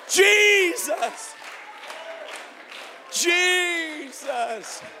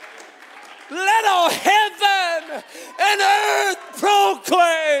 Jesus. Let all heaven and earth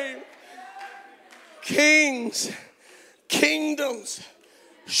proclaim. Kings, kingdoms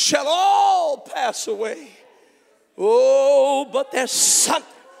shall all pass away. Oh, but there's something.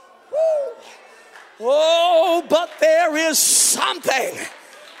 Oh, but there is something.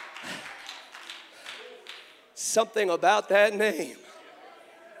 Something about that name.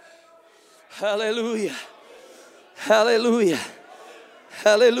 Hallelujah. Hallelujah.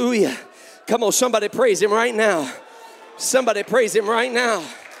 Hallelujah. Come on, somebody praise him right now. Somebody praise him right now.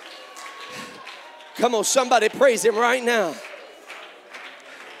 Come on, somebody praise him right now.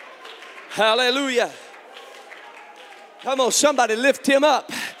 Hallelujah. Come on, somebody lift him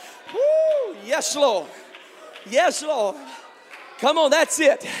up. Woo, yes, Lord. Yes, Lord. Come on, that's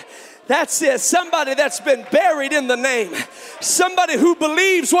it. That's it. Somebody that's been buried in the name. Somebody who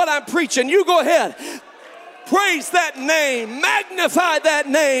believes what I'm preaching. You go ahead. Praise that name. Magnify that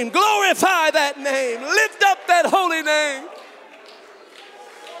name. Glorify that name. Lift up that holy name.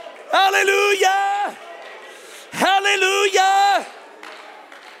 Hallelujah. Hallelujah.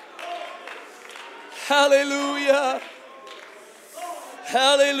 Hallelujah.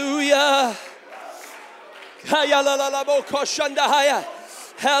 Hallelujah.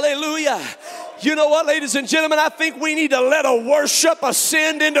 Hallelujah. You know what, ladies and gentlemen? I think we need to let a worship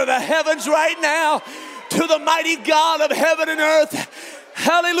ascend into the heavens right now to the mighty God of heaven and earth.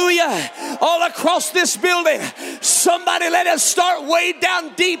 Hallelujah. All across this building, somebody let us start way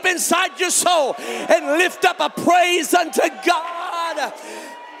down deep inside your soul and lift up a praise unto God.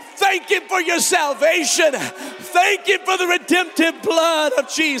 Thank him for your salvation. Thank him for the redemptive blood of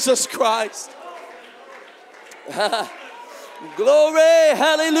Jesus Christ. Glory,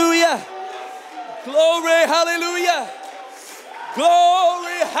 hallelujah. Glory, hallelujah.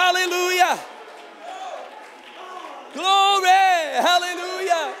 Glory, hallelujah. Glory,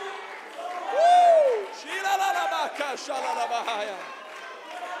 hallelujah. Woo.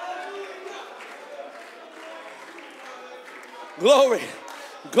 Glory,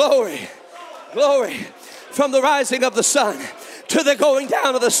 glory, glory. From the rising of the sun to the going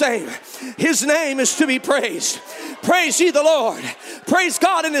down of the same, his name is to be praised. Praise ye the Lord. Praise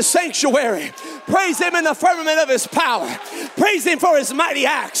God in his sanctuary. Praise him in the firmament of his power. Praise him for his mighty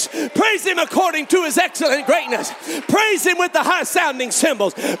acts. Praise him according to his excellent greatness. Praise him with the high sounding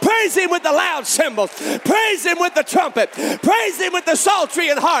cymbals. Praise him with the loud cymbals. Praise him with the trumpet. Praise him with the psaltery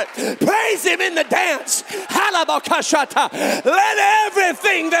and harp. Praise him in the dance. Halabakashata. Let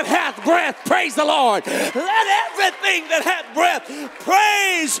everything that hath breath praise the Lord. Let everything that hath breath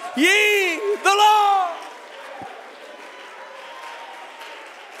praise ye the Lord.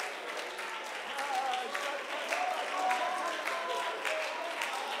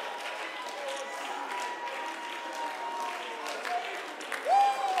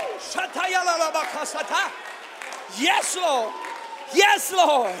 Yes, Lord. Yes,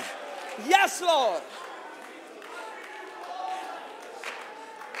 Lord. Yes, Lord.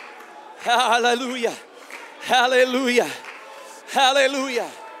 Hallelujah. Hallelujah. Hallelujah.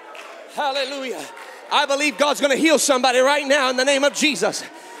 Hallelujah. I believe God's going to heal somebody right now in the name of Jesus.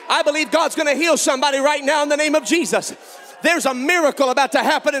 I believe God's going to heal somebody right now in the name of Jesus. There's a miracle about to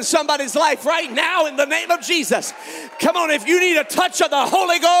happen in somebody's life right now in the name of Jesus. Come on, if you need a touch of the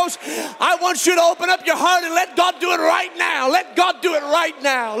Holy Ghost, I want you to open up your heart and let God do it right now. Let God do it right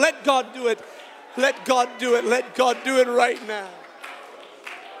now. Let God do it. Let God do it. Let God do it right now.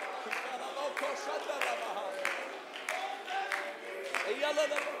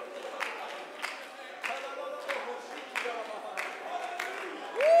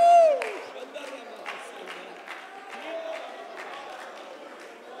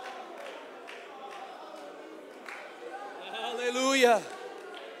 Hallelujah.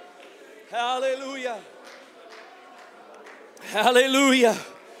 Hallelujah. Hallelujah.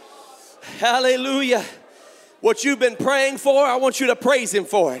 Hallelujah. What you've been praying for, I want you to praise him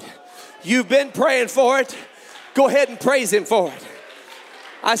for it. You've been praying for it. Go ahead and praise him for it.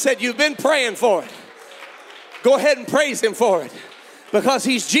 I said you've been praying for it. Go ahead and praise him for it. Because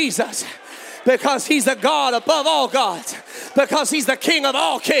he's Jesus. Because he's the God above all gods. Because he's the King of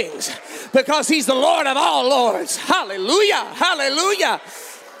all kings. Because he's the Lord of all lords. Hallelujah. Hallelujah.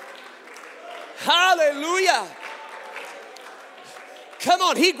 Hallelujah. Come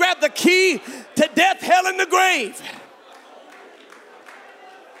on, he grabbed the key to death, hell, and the grave.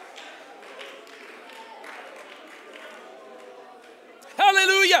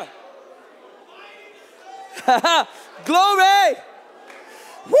 Hallelujah. Glory.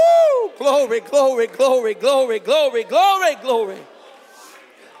 Woo! Glory, glory, glory, glory, glory, glory, glory.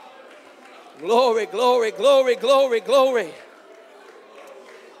 Glory, glory, glory, glory, glory.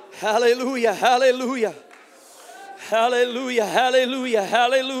 Hallelujah, hallelujah. Hallelujah, hallelujah,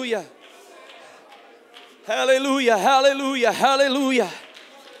 hallelujah. Hallelujah, hallelujah, hallelujah.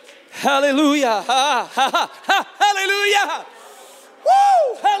 Hallelujah. Ha, ha, ha, ha, hallelujah.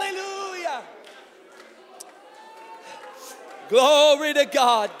 Woo! Hallelujah. Glory to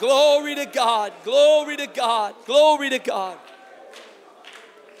God, glory to God, glory to God, glory to God.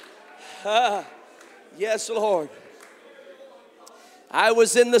 Yes, Lord. I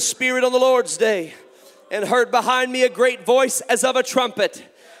was in the Spirit on the Lord's day and heard behind me a great voice as of a trumpet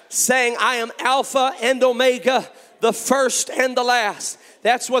saying, I am Alpha and Omega, the first and the last.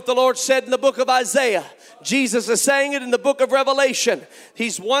 That's what the Lord said in the book of Isaiah. Jesus is saying it in the book of Revelation.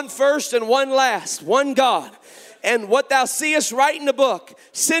 He's one first and one last, one God. And what thou seest, write in the book.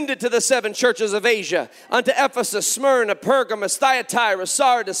 Send it to the 7 churches of Asia, unto Ephesus, Smyrna, Pergamos, Thyatira,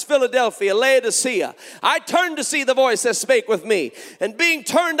 Sardis, Philadelphia, Laodicea. I turned to see the voice that spake with me. And being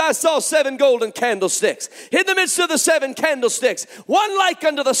turned, I saw 7 golden candlesticks. In the midst of the 7 candlesticks, one like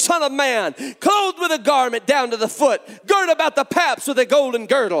unto the Son of Man, clothed with a garment down to the foot, girt about the paps with a golden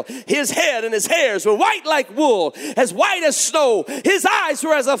girdle. His head and his hairs were white like wool, as white as snow. His eyes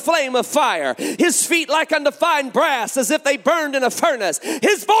were as a flame of fire. His feet like unto fine brass, as if they burned in a furnace.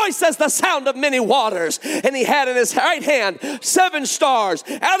 His voice as the sound of many waters. And he had in his right hand 7 stars.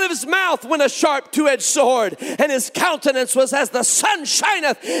 Out of his mouth went a sharp 2-edged sword. And his countenance was as the sun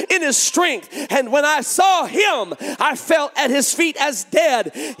shineth in his strength. And when I saw him, I fell at his feet as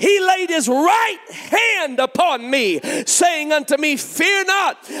dead. He laid his right hand upon me, saying unto me, fear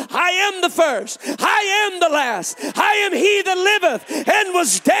not, I am the first, I am the last, I am he that liveth and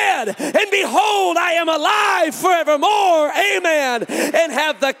was dead, and behold, I am alive forevermore, amen, and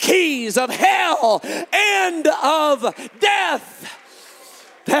have the keys of hell and of death.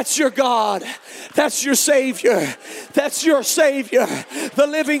 That's your God. That's your Savior. That's your Savior. The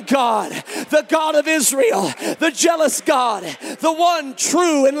living God. The God of Israel. The jealous God. The one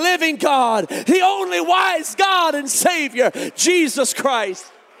true and living God. The only wise God and Savior. Jesus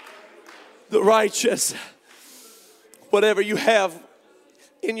Christ. The righteous. Whatever you have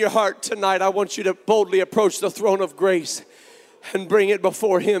in your heart tonight, I want you to boldly approach the throne of grace and bring it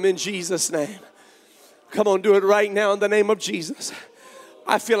before Him in Jesus' name. Come on, do it right now in the name of Jesus.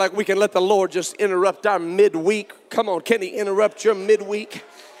 I feel like we can let the Lord just interrupt our midweek. Come on, can He interrupt your midweek?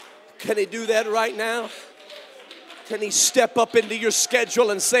 Can He do that right now? Can He step up into your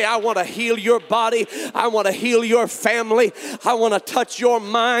schedule and say, I want to heal your body. I want to heal your family. I want to touch your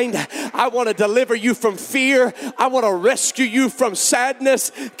mind. I want to deliver you from fear. I want to rescue you from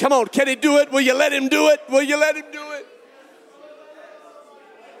sadness. Come on, can He do it? Will you let Him do it? Will you let Him do it?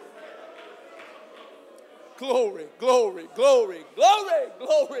 Glory, glory, glory, glory,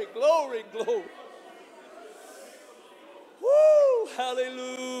 glory, glory, glory. Woo,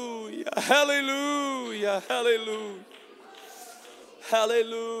 hallelujah, hallelujah, hallelujah.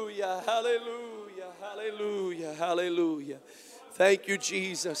 Hallelujah, hallelujah, hallelujah, hallelujah. Thank you,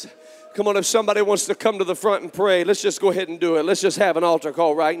 Jesus. Come on, if somebody wants to come to the front and pray, let's just go ahead and do it. Let's just have an altar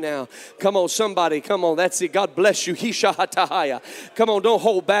call right now. Come on, somebody, come on. That's it. God bless you. Hishahatahaya. Come on, don't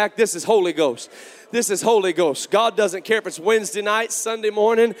hold back. This is Holy Ghost. This is Holy Ghost. God doesn't care if it's Wednesday night, Sunday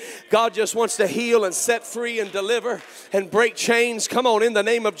morning. God just wants to heal and set free and deliver and break chains. Come on, in the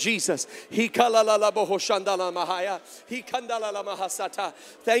name of Jesus. Thank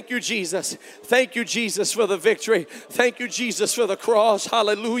you, Jesus. Thank you, Jesus, for the victory. Thank you, Jesus, for the cross.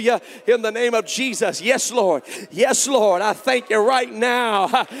 Hallelujah. In the name of Jesus. Yes, Lord. Yes, Lord. I thank you right now.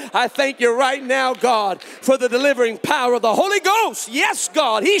 I thank you right now, God, for the delivering power of the Holy Ghost. Yes,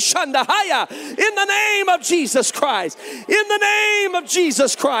 God. In the name of Jesus Christ. In the name of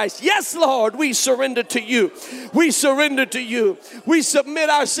Jesus Christ. Yes, Lord, we surrender to you. We surrender to you. We submit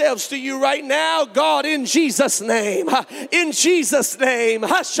ourselves to you right now, God, in Jesus' name. In Jesus' name.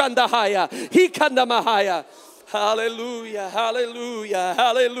 Hashandahaya. Hikandamahaya. Hallelujah. Hallelujah.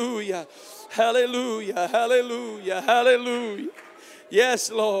 Hallelujah. Hallelujah. Hallelujah. Hallelujah.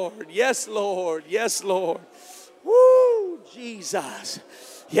 Yes, Lord. Yes, Lord. Yes, Lord. Woo, Jesus.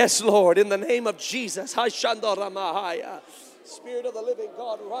 Yes, Lord, in the name of Jesus. Spirit of the living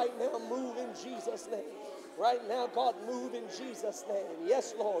God, right now move in Jesus' name. Right now, God, move in Jesus' name.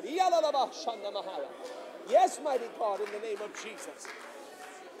 Yes, Lord. Yes, mighty God, in the name of Jesus.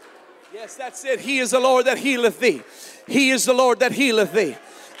 Yes, that's it. He is the Lord that healeth thee. He is the Lord that healeth thee.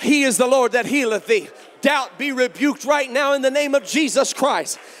 He is the Lord that healeth thee. Doubt be rebuked right now in the name of Jesus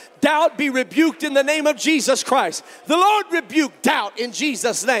Christ. Doubt be rebuked in the name of Jesus Christ. The Lord rebuke doubt in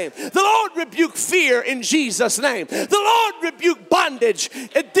Jesus' name. The Lord rebuke fear in Jesus' name. The Lord rebuke bondage,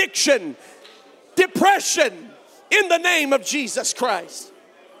 addiction, depression in the name of Jesus Christ.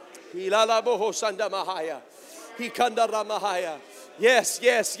 Yes,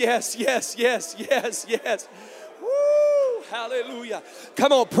 yes, yes, yes, yes, yes, yes. Woo, hallelujah.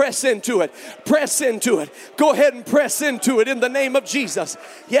 Come on, press into it. Press into it. Go ahead and press into it in the name of Jesus.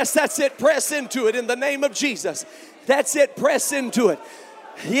 Yes, that's it. Press into it in the name of Jesus. That's it. Press into it.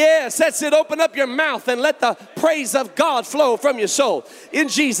 Yes, that's it. Open up your mouth and let the praise of God flow from your soul. In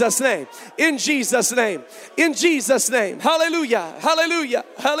Jesus' name. In Jesus' name. In Jesus' name. Hallelujah. Hallelujah.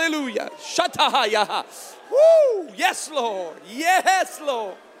 Hallelujah. Shatahaya. Woo! Yes, Lord. Yes,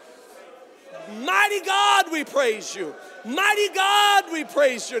 Lord. Mighty God, we praise you. Mighty God, we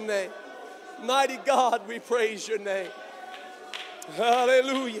praise your name. Mighty God, we praise your name.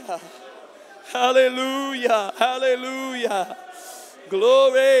 Hallelujah. Hallelujah. Hallelujah.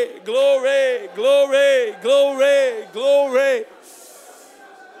 Glory, glory, glory, glory, glory.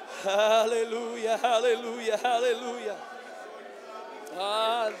 Hallelujah, hallelujah, hallelujah.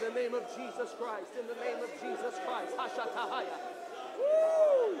 In the name of Jesus Christ, in the name of Jesus Christ. Hashatahaya.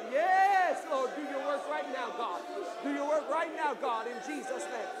 Woo! Yes, Lord, do your work right now, God. Do your work right now, God, in Jesus'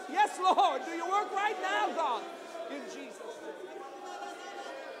 name. Yes, Lord, do your work right now, God, in Jesus' name.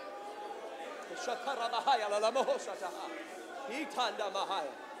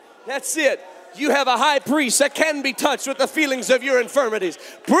 That's it. You have a high priest that can be touched with the feelings of your infirmities.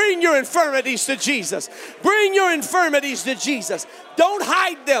 Bring your infirmities to Jesus. Bring your infirmities to Jesus. Don't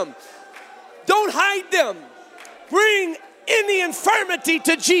hide them. Don't hide them. Bring any infirmity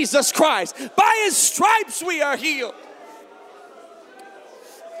to Jesus Christ. By His stripes we are healed.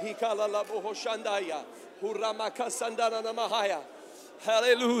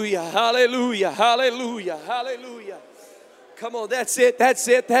 Hallelujah, hallelujah, hallelujah, hallelujah. Come on, that's it, that's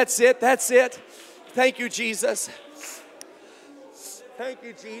it, that's it, that's it. Thank you, Jesus. Thank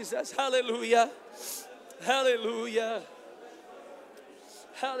you, Jesus. Hallelujah, hallelujah,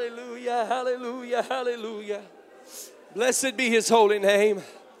 hallelujah, hallelujah, hallelujah. Blessed be His holy name.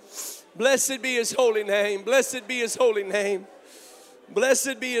 Blessed be His holy name. Blessed be His holy name.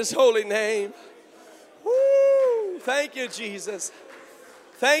 Blessed be His holy name. Woo! Thank you, Jesus.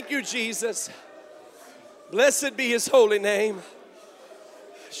 Thank you, Jesus. Blessed be His holy name.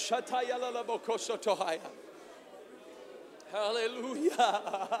 Hallelujah.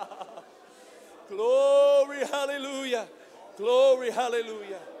 Glory, hallelujah. Glory,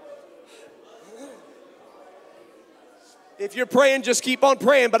 hallelujah. If you're praying, just keep on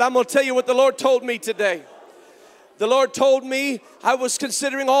praying. But I'm going to tell you what the Lord told me today. The Lord told me, I was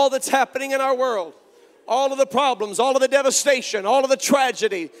considering all that's happening in our world, all of the problems, all of the devastation, all of the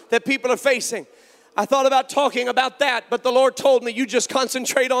tragedy that people are facing. I thought about talking about that, but the Lord told me, you just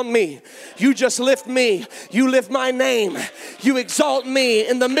concentrate on me. You just lift me. You lift my name. You exalt me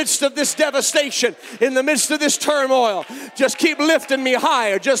in the midst of this devastation, in the midst of this turmoil. Just keep lifting me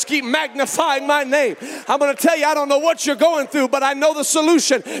higher. Just keep magnifying my name. I'm going to tell you, I don't know what you're going through, but I know the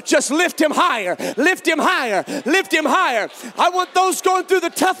solution. Just lift him higher. Lift him higher. Lift him higher. I want those going through the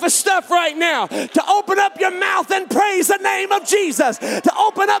toughest stuff right now to open up your mouth and praise the name of Jesus. To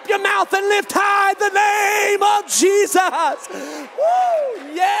open up your mouth and lift high the name of Jesus.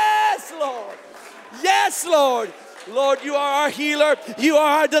 Woo! Yes, Lord. Yes, Lord. Lord, you are our healer. You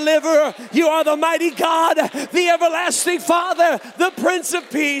are our deliverer. You are the mighty God, the everlasting Father, the Prince of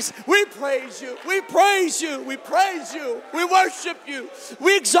Peace. We praise you. We praise you. We praise you. We worship you.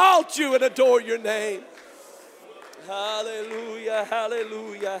 We exalt you and adore your name. Hallelujah,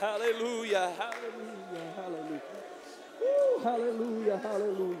 hallelujah, hallelujah, hallelujah, hallelujah. Woo, hallelujah,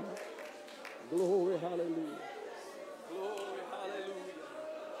 hallelujah. Glory, hallelujah. Glory, hallelujah.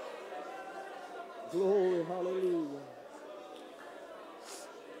 Glory, hallelujah.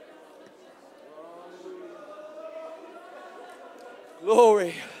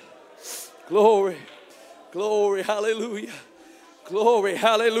 Glory, glory, glory, hallelujah. Glory,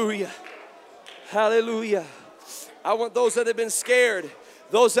 hallelujah. Hallelujah. I want those that have been scared,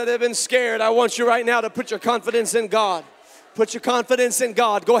 I want you right now to put your confidence in God. Put your confidence in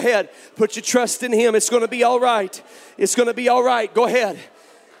God. Go ahead. Put your trust in him. It's going to be all right. It's going to be all right. Go ahead.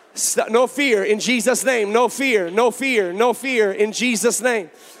 No fear in Jesus' name. No fear. No fear. No fear in Jesus'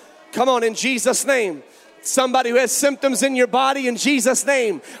 name. Come on, in Jesus' name. Somebody who has symptoms in your body, in Jesus'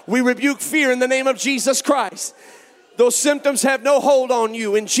 name, we rebuke fear in the name of Jesus Christ. Those symptoms have no hold on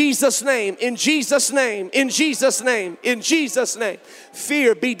you in Jesus' name, in Jesus' name, in Jesus' name, in Jesus' name.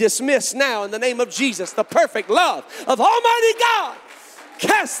 Fear be dismissed now in the name of Jesus, the perfect love of Almighty God.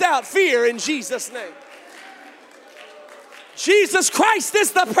 Cast out fear in Jesus' name. Jesus Christ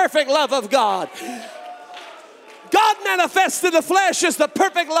is the perfect love of God. God manifested in the flesh is the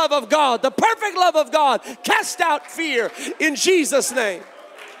perfect love of God. The perfect love of God. Cast out fear in Jesus' name.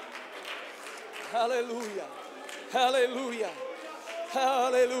 Hallelujah. Hallelujah.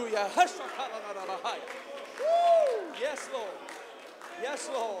 Hallelujah. Woo. Yes, Lord. Yes,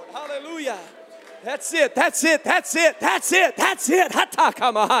 Lord. Hallelujah. That's it. That's it. That's it. That's it. That's it.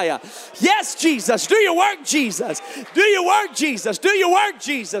 Yes, Jesus. Do your work, Jesus. Do your work, Jesus. Do your work,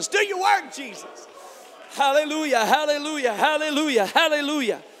 Jesus. Do your work, Jesus. Hallelujah. Hallelujah. Hallelujah.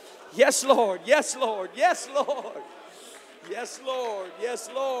 Hallelujah. Yes, Lord. Yes, Lord. Yes, Lord. Yes, Lord. Yes,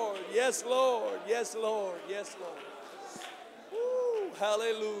 Lord. Yes, Lord. Yes, Lord. Yes, Lord. Woo.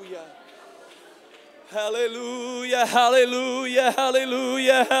 Hallelujah. Hallelujah. Hallelujah.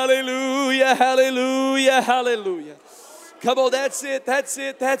 Hallelujah. Hallelujah. Hallelujah. Hallelujah. Come on, that's it. That's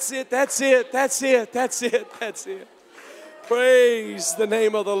it. That's it. That's it. That's it. That's it. That's it. Praise the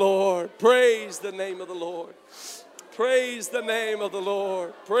name of the Lord. Praise the name of the Lord. Praise the name of the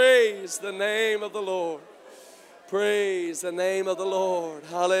Lord. Praise the name of the Lord. Praise the name of the Lord.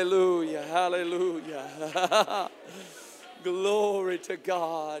 Hallelujah. Hallelujah. Glory to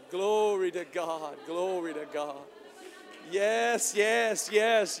God. Glory to God. Glory to God. Yes, yes,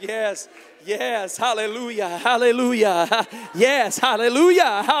 yes, yes, yes. Hallelujah. Hallelujah. Yes.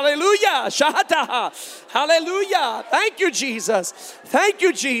 Hallelujah. Hallelujah. Shahata. Hallelujah. Thank you, Jesus. Thank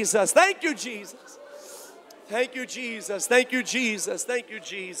you, Jesus. Thank you, Jesus. Thank you, Jesus. Thank you, Jesus. Thank you,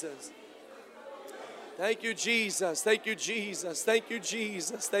 Jesus. Thank you, Jesus. Thank you, Jesus. Thank you,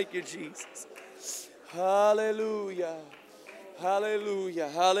 Jesus. Thank you, Jesus. Hallelujah. Hallelujah.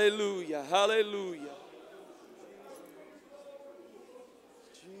 Hallelujah. Hallelujah.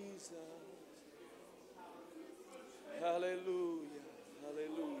 Jesus. Hallelujah.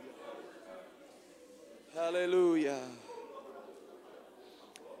 Hallelujah. Hallelujah.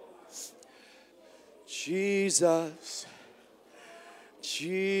 Jesus.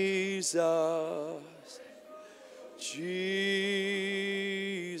 Jesus.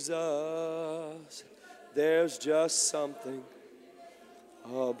 Jesus, there's just something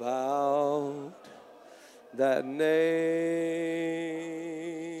about that name.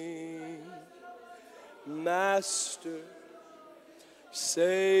 Master,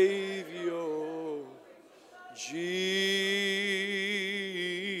 Savior, Jesus.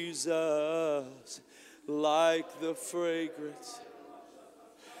 Jesus, like the fragrance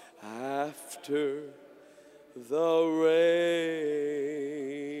after the rain.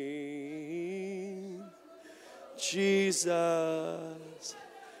 Jesus,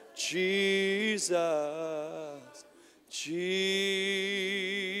 Jesus,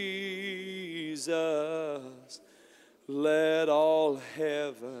 Jesus, let all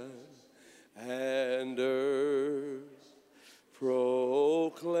heaven and earth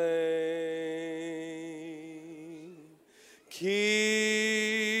proclaim.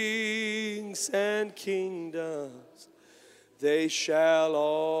 Kings and kingdoms, they shall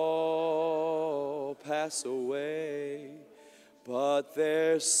all pass away, but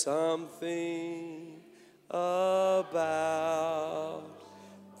there's something about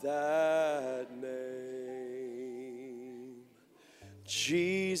that name.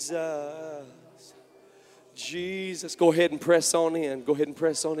 Jesus, Jesus. Go ahead and press on in. Go ahead and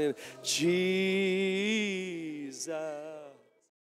press on in. Jesus.